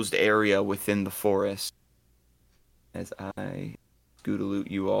enclosed area within the forest. As I scootaloot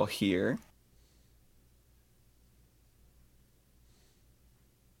you all here.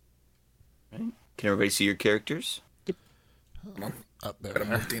 Right. Can everybody see your characters? Up there. Gotta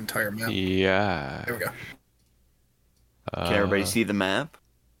move the entire map. Yeah. There we go. Can everybody see the map?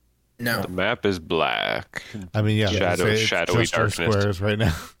 No. The map is black. I mean, yeah, Shadowy just our darkness. squares right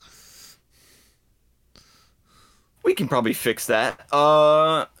now. We can probably fix that.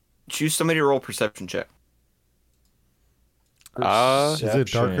 Choose somebody to roll perception check. Is it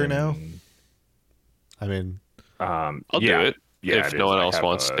darker now? I mean, I'll yeah. do it. Yeah, if it no is. one I else have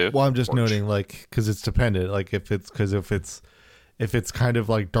wants a- to. well, I'm just torch. noting, like, because it's dependent. Like, if it's kind of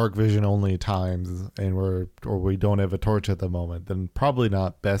like dark vision only times, and we don't have a torch at the moment, then probably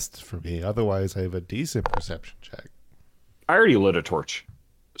not best for me. Otherwise, I have a decent perception check. I already lit a torch,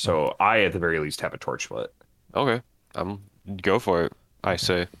 so I at the very least have a torch lit. Okay. Go for it, I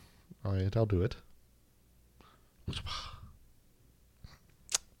say. All right, I'll do it.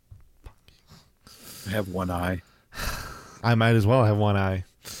 I have one eye. I might as well have one eye.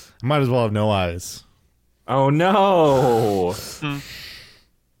 I might as well have no eyes. Oh no!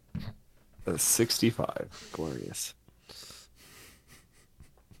 65. Glorious.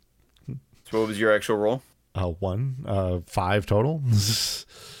 So what was your actual roll? 5 total.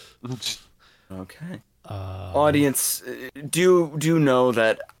 Okay. Audience, do know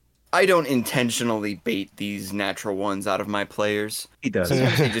that I don't intentionally bait these natural ones out of my players. He does.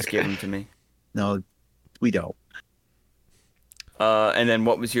 Sometimes they just give them to me. No, we don't. And then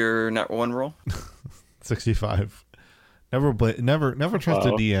what was your nat one roll? 65. Never trust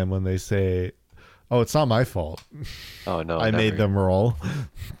a DM when they say, "Oh, it's not my fault. Oh no, I made never. them roll."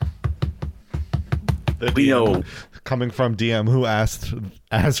 The We DM know. coming from DM who asked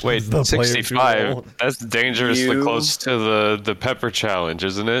Wait, the player to 65. roll. That's dangerously You- close to the pepper challenge,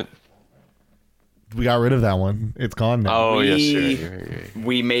 isn't it? We got rid of that one. It's gone now. Oh yes, We- you're.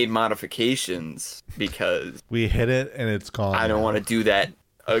 We made modifications because We hit it and it's gone. I don't now. want to do that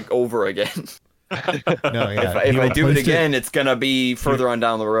over again. No, yeah. If He I do it replaced again, it's gonna be further on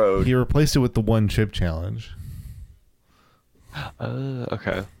down the road. he replaced it with the one chip challenge.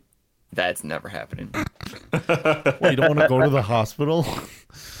 Okay. That's never happening. Well, you don't want to go to the hospital.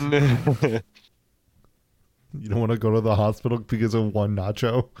 You don't want to go to the hospital because of one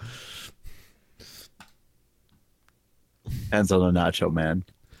nacho. Hands on the nacho, man.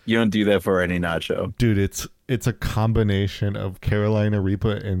 You don't do that for any nacho. Dude, it's a combination of Carolina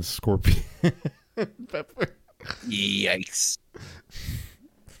Reaper and Scorpion pepper. Yikes.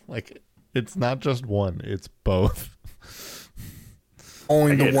 Like, it's not just one, it's both.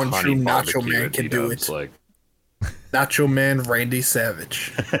 Only I the get one honey true Nacho barbecue Man at can do D-Dubs, it. Like, Nacho Man Randy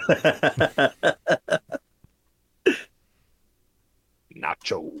Savage.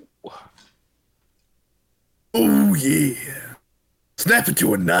 nacho. Oh yeah. Snap it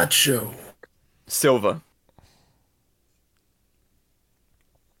to a nacho. Silva.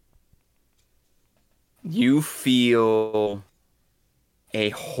 You feel a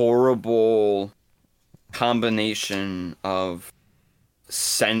horrible combination of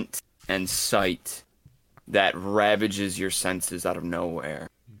scent and sight that ravages your senses out of nowhere.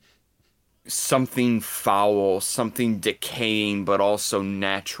 Something foul, something decaying, but also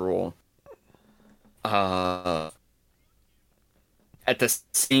natural. At the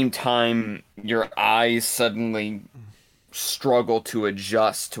same time, your eyes suddenly struggle to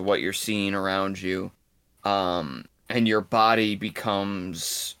adjust to what you're seeing around you. And your body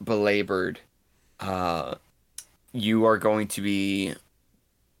becomes belabored. You are going to be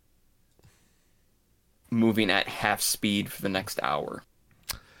moving at half speed for the next hour.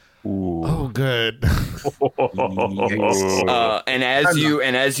 Oh, good. And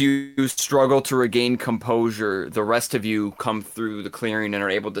as you struggle to regain composure, the rest of you come through the clearing and are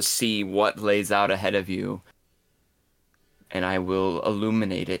able to see what lays out ahead of you. And I will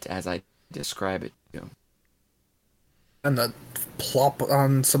illuminate it as I describe it to you. And the plop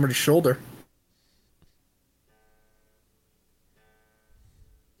on somebody's shoulder.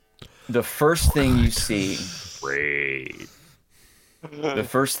 The first thing you see, Great. the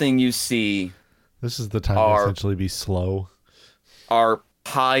first thing you see This is the time to Are- essentially be slow. are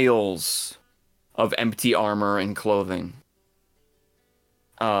piles of empty armor and clothing,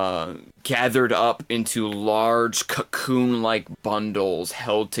 gathered up into large cocoon-like bundles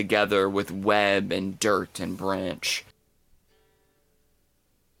held together with web and dirt and branch.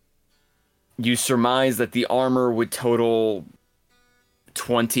 You surmise that the armor would total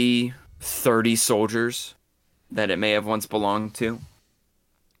 20, 30 soldiers that it may have once belonged to.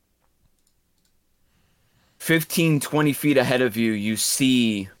 15, 20 feet ahead of you, you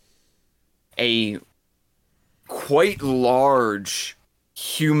see a quite large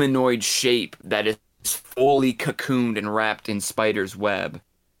humanoid shape that is fully cocooned and wrapped in spider's web.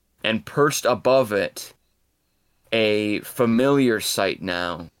 And perched above it, a familiar sight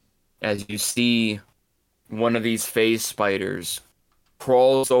now, as you see one of these phase spiders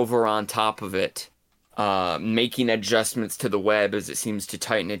crawls over on top of it, making adjustments to the web as it seems to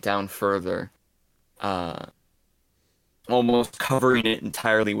tighten it down further, almost covering it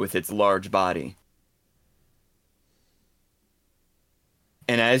entirely with its large body.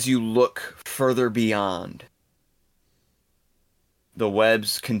 And as you look further beyond, the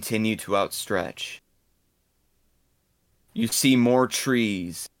webs continue to outstretch. You see more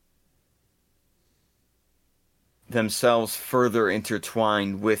trees, themselves further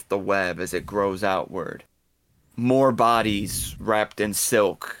intertwined with the web as it grows outward. More bodies wrapped in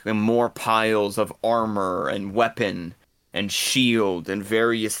silk, and more piles of armor and weapon and shield and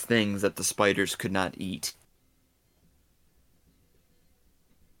various things that the spiders could not eat.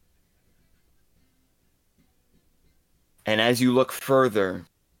 And as you look further,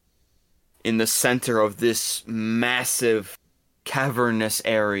 in the center of this massive cavernous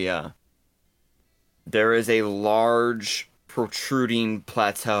area, there is a large protruding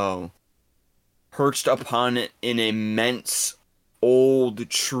plateau. Perched upon an immense old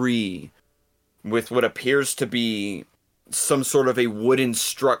tree with what appears to be some sort of a wooden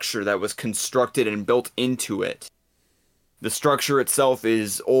structure that was constructed and built into it. The structure itself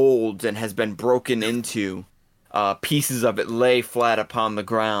is old and has been broken into. Pieces of it lay flat upon the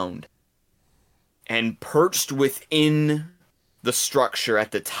ground. And perched within the structure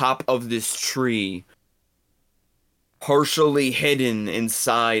at the top of this tree, partially hidden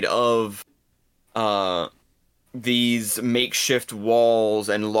inside of these makeshift walls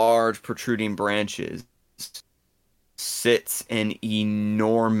and large protruding branches, sits an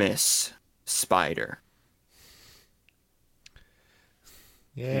enormous spider.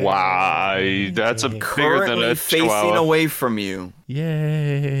 Yeah. Wow, that's a bigger than Currently a facing chihuahua. away from you.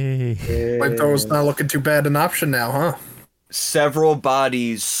 Yay. Flamethrow's not looking too bad an option now, huh? Several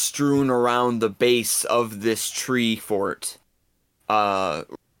bodies strewn around the base of this tree fort.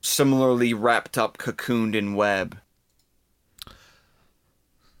 Similarly wrapped up, cocooned in web.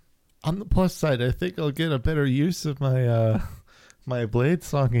 On the plus side, I think I'll get a better use of my my Blade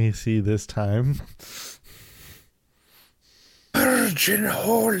Song AC this time. Virgin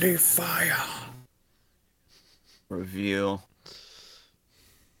holy fire. Reveal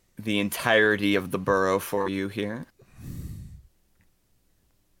the entirety of the burrow for you here.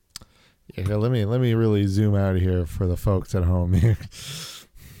 Yeah, let me really zoom out of here for the folks at home here.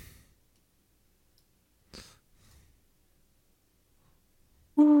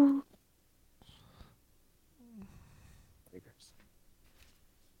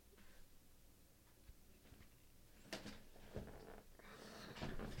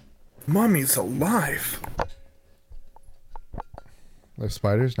 Mummy's alive. They're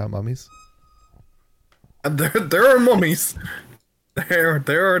spiders, not mummies. There are mummies.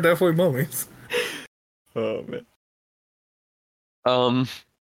 There are definitely mummies. Oh man.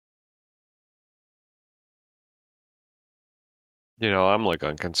 I'm like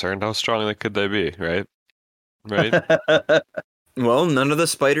unconcerned. How strongly could they be, right? Right? Well, none of the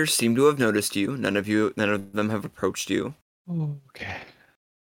spiders seem to have noticed you. None of them have approached you. Okay.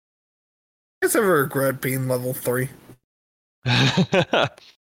 You guys ever regret being level 3?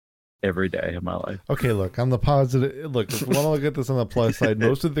 Every day of my life. Okay, look, on the positive, look, if you want to look at this on the plus side,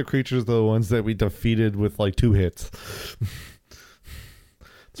 most of the creatures are the ones that we defeated with like 2 hits.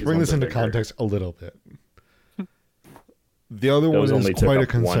 Let's bring this into context a little bit. The other Those one only is took quite a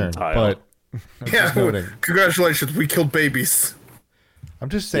up one concern, tile. but I'm just noting. Congratulations, we killed babies. I'm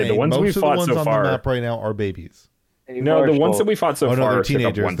just Yeah, saying, the ones we most of the fought ones so on far- the map right now are babies. No, the ones that we fought so Oh no, far they're took up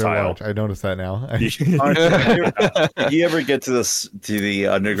teenagers. one They're tile. large. I noticed that now. If you ever get to the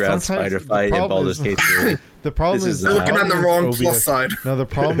underground Sometimes spider the fight in problem Baldur's is- Gate 3, The problem This is is You're looking on the wrong OBS plus side. No, the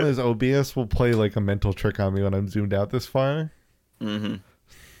problem is OBS will play like a mental trick on me when I'm zoomed out this far. Mm-hmm.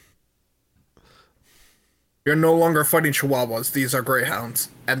 You're no longer fighting chihuahuas. These are greyhounds.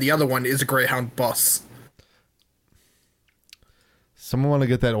 And the other one is a greyhound bus. Someone want to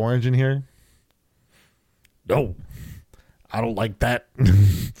get that orange in here? No, I don't like that.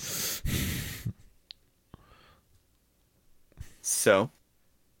 So,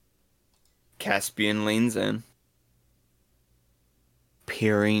 Caspian leans in,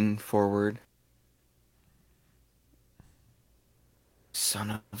 peering forward.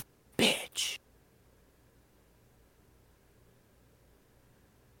 Son of a bitch.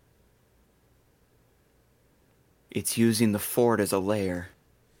 It's using the fort as a lair.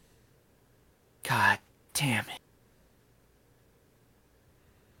 God damn it.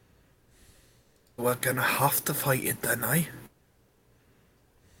 We're gonna have to fight it then, eh?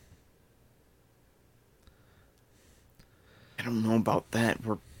 I don't know about that.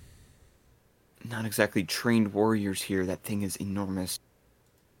 We're not exactly trained warriors here. That thing is enormous.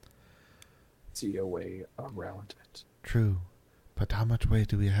 See a way around it. True, but how much way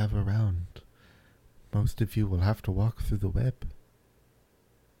do we have around? Most of you will have to walk through the web.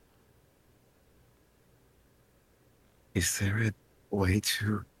 Is there a way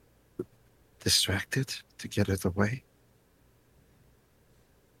to distract it, to get it away?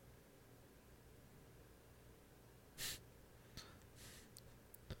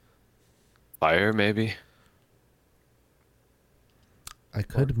 Fire, maybe? I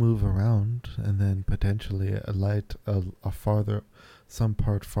could move around and then potentially light some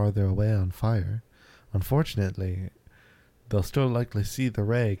part farther away on fire. Unfortunately, they'll still likely see the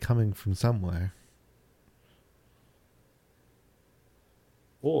ray coming from somewhere.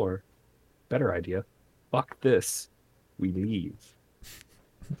 Or, better idea, fuck this. We leave.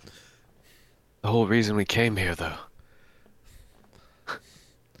 The whole reason we came here, though.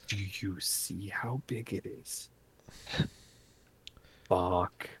 Do you see how big it is?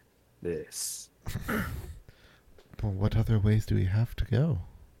 Fuck this. Well, what other ways do we have to go?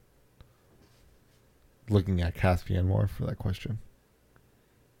 Looking at Caspian more for that question.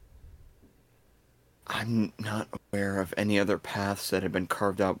 I'm not aware of any other paths that have been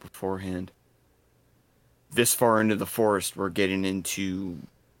carved out beforehand. This far into the forest, we're getting into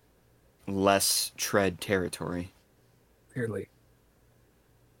less tread territory. Clearly.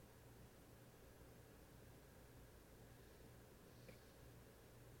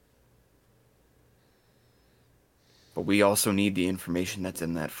 But we also need the information that's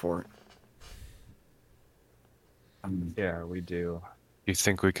in that fort. Yeah, we do. You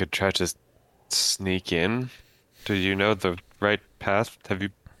think we could try to sneak in? Do you know the right path? Have you...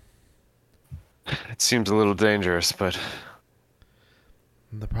 It seems a little dangerous, but...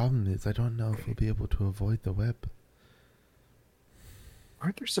 The problem is I don't know if we'll be able to avoid the web.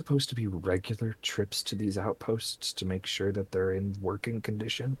 Aren't there supposed to be regular trips to these outposts to make sure that they're in working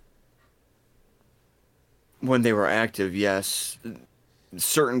condition? When they were active, yes.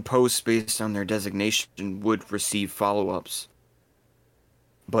 Certain posts based on their designation would receive follow-ups.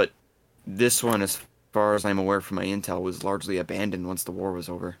 But this one, as far as I'm aware from my intel, was largely abandoned once the war was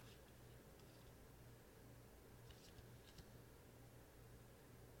over.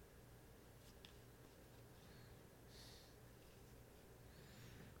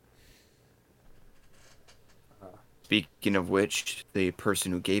 Speaking of which, the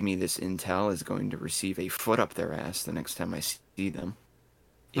person who gave me this intel is going to receive a foot up their ass the next time I see them.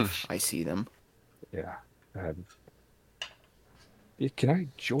 If I see them. Yeah. Can I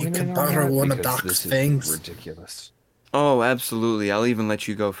join You in can on borrow that? one of Because Doc's this is things. ridiculous. Oh, absolutely. I'll even let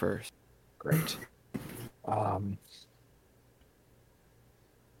you go first. Great. I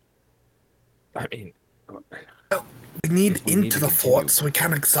mean, We need If we need into to the continue- fort, so we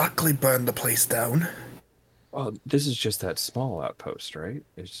can't exactly burn the place down. well, this is just that small outpost, right?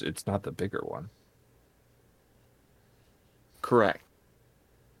 It's not the bigger one. Correct.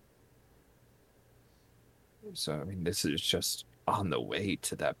 So I mean, this is just on the way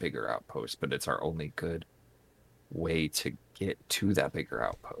to that bigger outpost, but it's our only good way to get to that bigger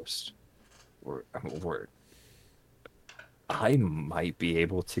outpost. I might be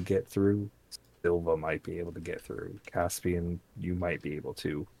able to get through. Silva might be able to get through. Caspian, you might be able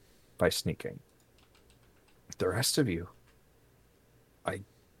to by sneaking. The rest of you,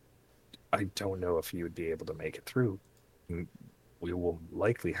 I don't know if you would be able to make it through. We will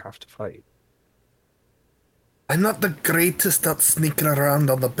likely have to fight. I'm not the greatest at sneaking around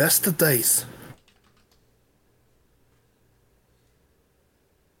on the best of days.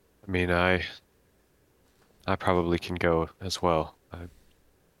 I mean, I probably can go as well. I'm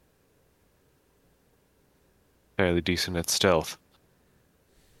fairly decent at stealth.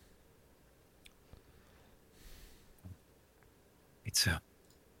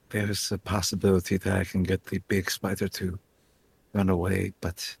 There's a possibility that I can get the big spider to run away,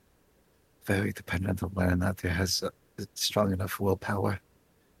 but very dependent on whether or not it has strong enough willpower.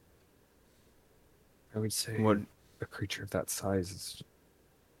 I would say What? a creature of that size is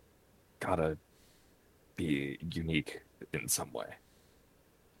gotta be unique in some way.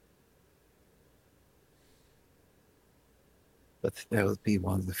 But that would be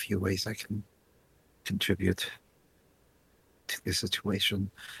one of the few ways I can contribute to the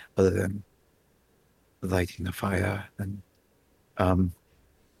situation, other than lighting the fire and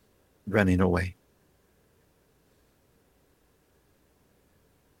running away.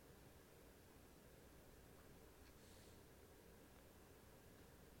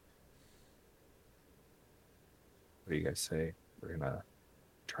 What do you guys say? We're gonna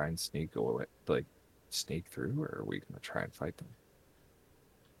try and sneak away, like sneak through, or are we gonna try and fight them?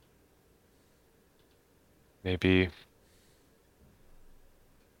 Maybe.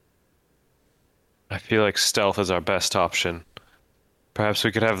 I feel like stealth is our best option. Perhaps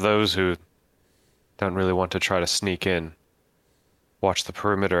we could have those who don't really want to try to sneak in. Watch the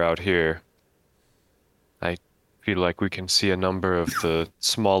perimeter out here. I feel like we can see a number of the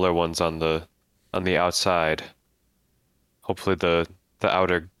smaller ones on the outside. Hopefully the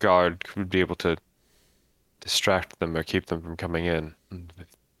outer guard would be able to distract them or keep them from coming in. And if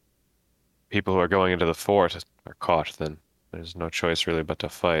people who are going into the fort are caught, then there's no choice really but to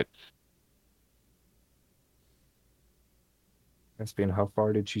fight. Caspian, how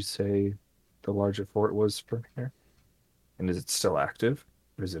far did you say the larger fort was from here? And is it still active,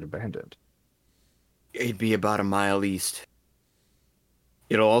 or is it abandoned? It'd be about a mile east.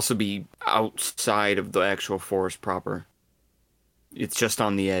 It'll also be outside of the actual forest proper. It's just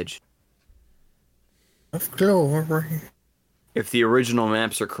on the edge. Let's go over here. If the original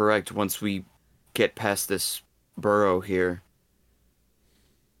maps are correct, once we get past this burrow here,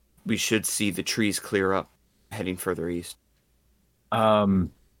 we should see the trees clear up, heading further east.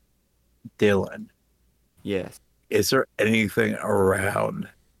 Dylan, Yes. is there anything around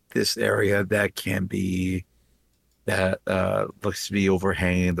this area that can be that looks to be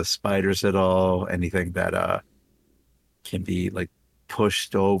overhanging the spiders at all? Anything that can be like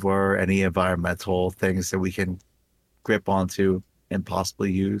pushed over? Any environmental things that we can grip onto and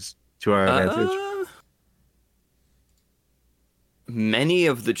possibly use to our advantage? Many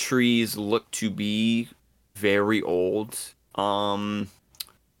of the trees look to be very old.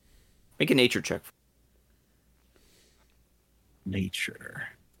 Make a nature check. Nature.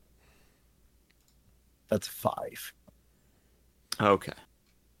 That's 5. Okay.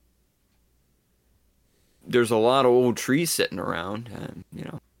 There's a lot of old trees sitting around, and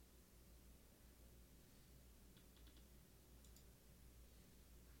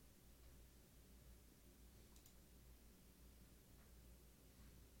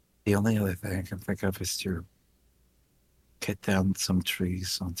The only other thing I can think of is to cut down some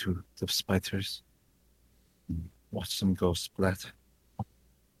trees onto the spiders and watch them go splat.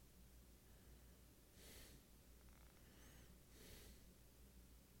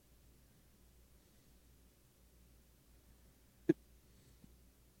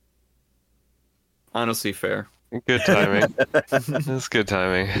 honestly fair. Good timing. That's good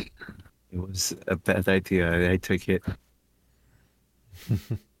timing. It was a bad idea. I took it.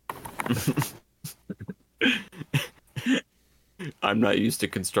 I'm not used to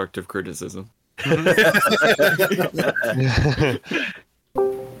constructive criticism.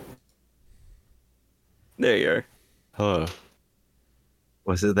 There you are. Hello.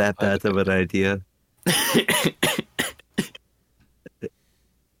 Was it that bad of an idea?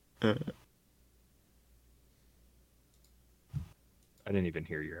 I didn't even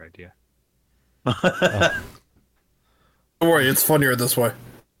hear your idea. Don't worry, it's funnier this way.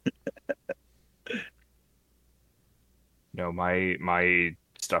 No, my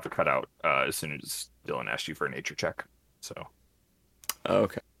stuff cut out as soon as Dylan asked you for a nature check. So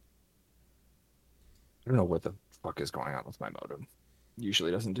Okay. I don't know what the fuck is going on with my modem.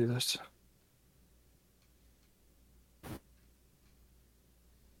 Usually doesn't do this.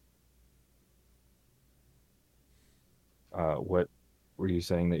 What were you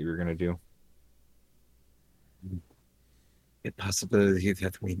saying that you were gonna do? A possibility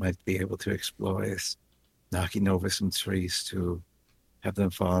that we might be able to explore is knocking over some trees to have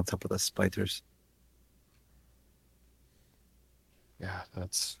them fall on top of the spiders. Yeah,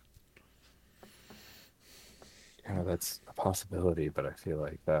 that's a possibility, but I feel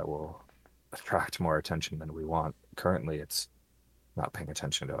like that will attract more attention than we want. Currently, it's not paying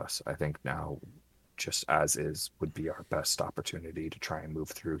attention to us. I think now, just as is, would be our best opportunity to try and move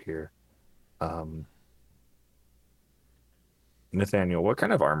through here. Nathaniel, what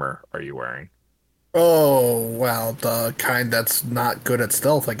kind of armor are you wearing? Oh, well, the kind that's not good at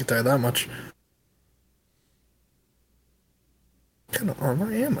stealth, I can tell you that much. What kind of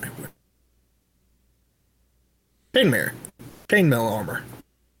armor am I with? Chainmail armor.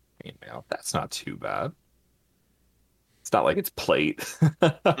 Email. That's not too bad. It's not like it's plate.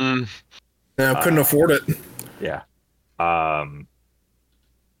 Mm, Yeah, I couldn't afford it. Yeah.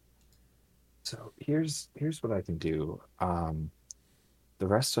 So here's what I can do. The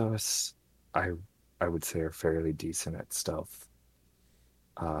rest of us, I would say, are fairly decent at stealth.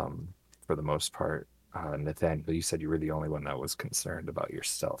 For the most part. Nathaniel, you said you were the only one that was concerned about your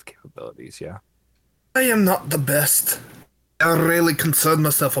stealth capabilities, yeah? I am not the best. I really concern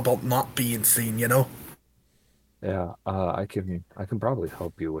myself about not being seen, you know? Yeah, I can probably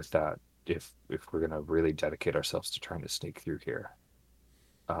help you with that if we're gonna really dedicate ourselves to trying to sneak through here.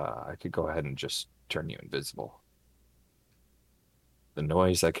 I could go ahead and just turn you invisible. The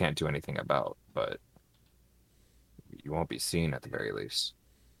noise I can't do anything about, but you won't be seen at the very least.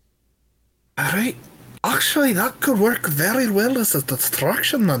 Alright. Actually, that could work very well as a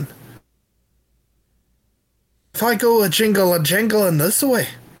distraction, then. If I go a jingling this way,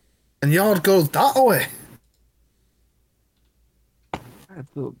 and y'all go that way.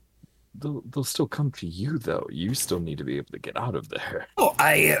 They'll still come to you though. You still need to be able to get out of there. Oh,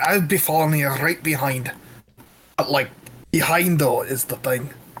 I'd be following you right behind. But, like, behind, though, is the thing.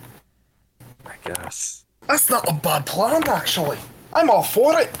 I guess. That's not a bad plan, actually. I'm all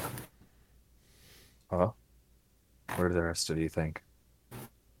for it. Huh? What do the rest of you think?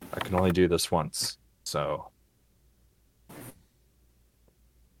 I can only do this once, so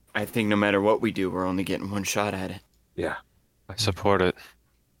I think no matter what we do, we're only getting one shot at it. yeah. I support it.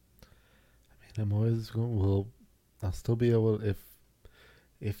 I mean, I'm always going. Well, I'll still be able,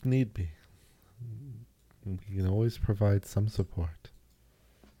 if need be. We can always provide some support.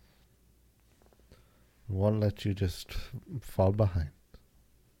 We won't let you just fall behind.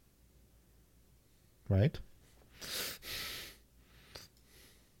 Right? Is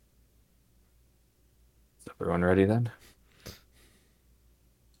everyone ready then? It's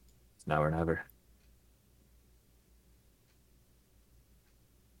now or never.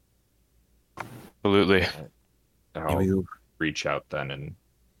 Absolutely. I'll reach out then and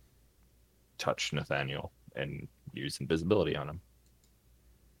touch Nathaniel and use invisibility on him.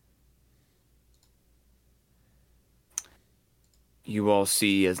 You all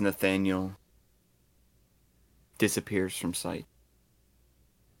see as Nathaniel disappears from sight.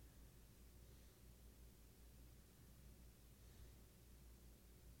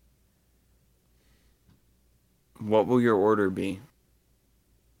 What will your order be?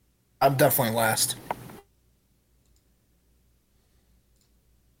 I'm definitely last.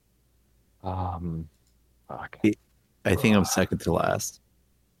 Fuck. I think I'm second to last.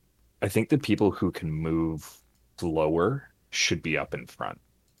 I think the people who can move slower should be up in front.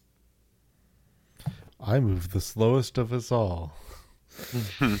 I move the slowest of us all.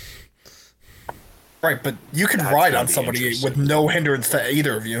 Right, but you can That's ride gonna on be somebody interesting. with no hindrance to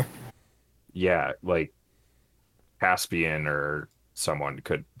either of you. Yeah, like Caspian or someone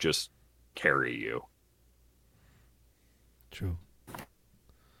could just carry you. True.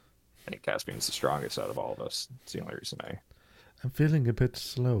 I think Caspian's the strongest out of all of us. It's the only reason I'm feeling a bit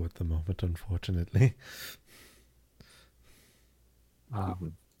slow at the moment, unfortunately.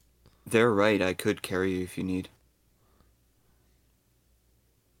 They're right, I could carry you if you need.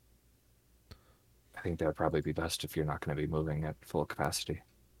 I think that would probably be best if you're not going to be moving at full capacity.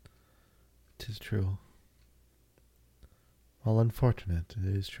 It is true. While unfortunate,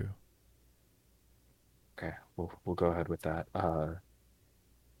 it is true. Okay, we'll go ahead with that. I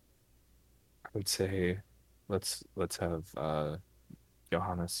would say let's have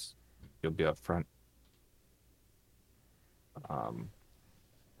Johannes. You'll be up front.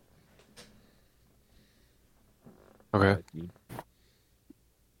 Okay.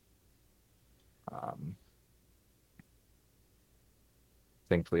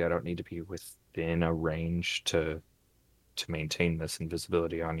 Thankfully, I don't need to be within a range to maintain this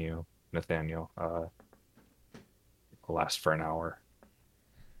invisibility on you, Nathaniel. It'll last for an hour.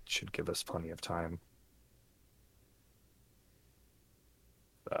 Should give us plenty of time.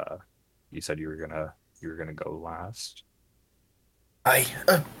 You said you were gonna go last. Aye,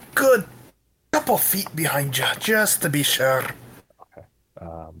 a good couple feet behind you, just to be sure.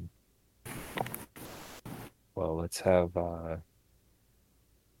 Well, let's have I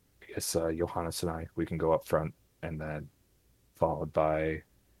guess Johannes and we can go up front, and then followed by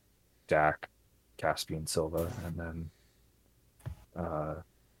Dak, Caspian, Silva, and then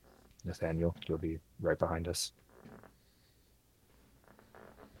Nathaniel. You'll be right behind us.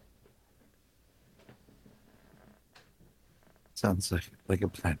 Sounds like a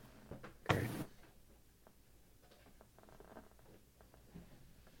plan. Great.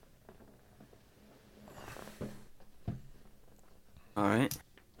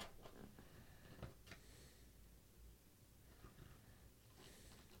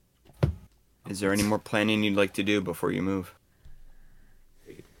 Is there any more planning you'd like to do before you move?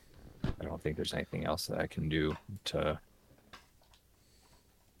 I don't think there's anything else that I can do to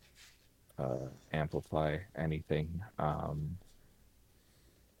amplify anything.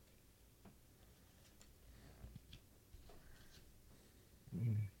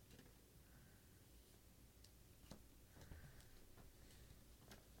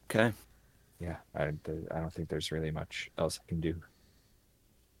 Okay. Yeah, I don't think there's really much else I can do.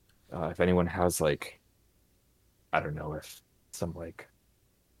 If anyone has like, I don't know if some like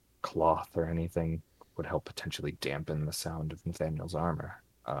cloth or anything would help potentially dampen the sound of Nathaniel's armor.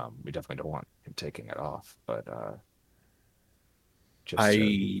 We definitely don't want him taking it off, but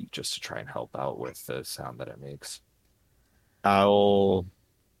just to try and help out with the sound that it makes. I'll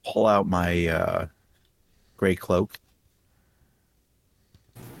pull out my gray cloak,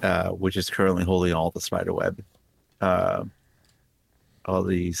 which is currently holding all the spider web. All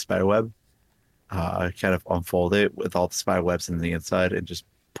the spider web. Kind of unfold it with all the spider webs in the inside and just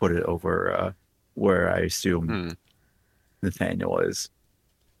put it over where I assume Nathaniel is.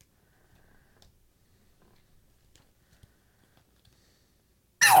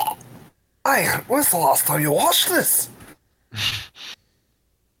 Hey, when's the last time you watched this?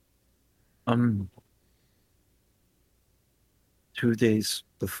 2 days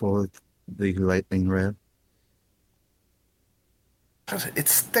before the lightning ran.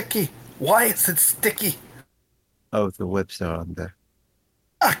 It's sticky. Why is it sticky? Oh, the webs are on there.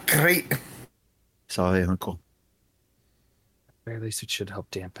 Ah, great. Sorry, Uncle. At the very least, it should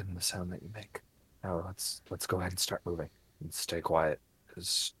help dampen the sound that you make. Now let's go ahead and start moving and stay quiet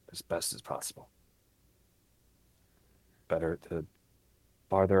as best as possible. Better the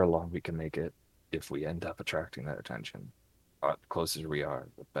farther along we can make it, if we end up attracting that attention, the closer we are,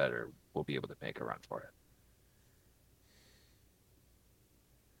 the better we'll be able to make a run for it.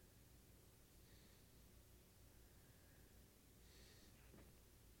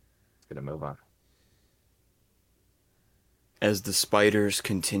 Gonna move on. As the spiders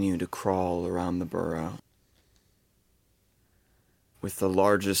continue to crawl around the burrow, with the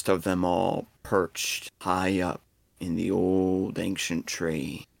largest of them all perched high up in the old ancient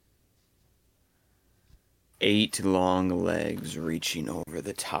tree, 8 long legs reaching over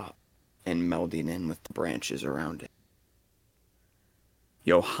the top and melding in with the branches around it.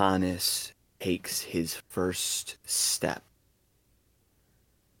 Johannes takes his first step.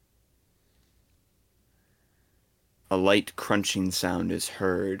 A light crunching sound is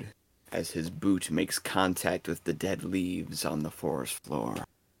heard as his boot makes contact with the dead leaves on the forest floor.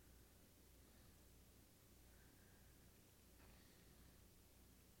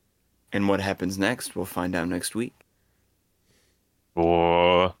 And what happens next, we'll find out next week.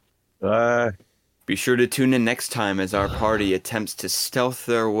 Oh. Be sure to tune in next time as our party attempts to stealth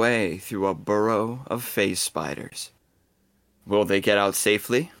their way through a burrow of phase spiders. Will they get out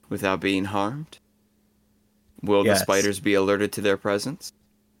safely without being harmed? Will Yes. the spiders be alerted to their presence?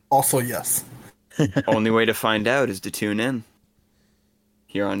 Also, yes. Only way to find out is to tune in.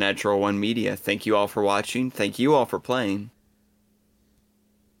 Here on Natural One Media. Thank you all for watching. Thank you all for playing.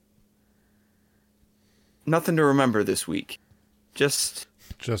 Nothing to remember this week. Just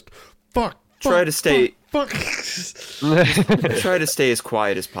fuck. try to stay Fuck. try to stay as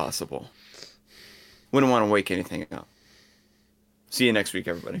quiet as possible. Wouldn't want to wake anything up. See you next week,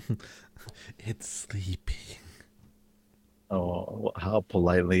 everybody. It's sleeping. Oh, how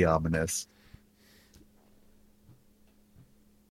politely ominous.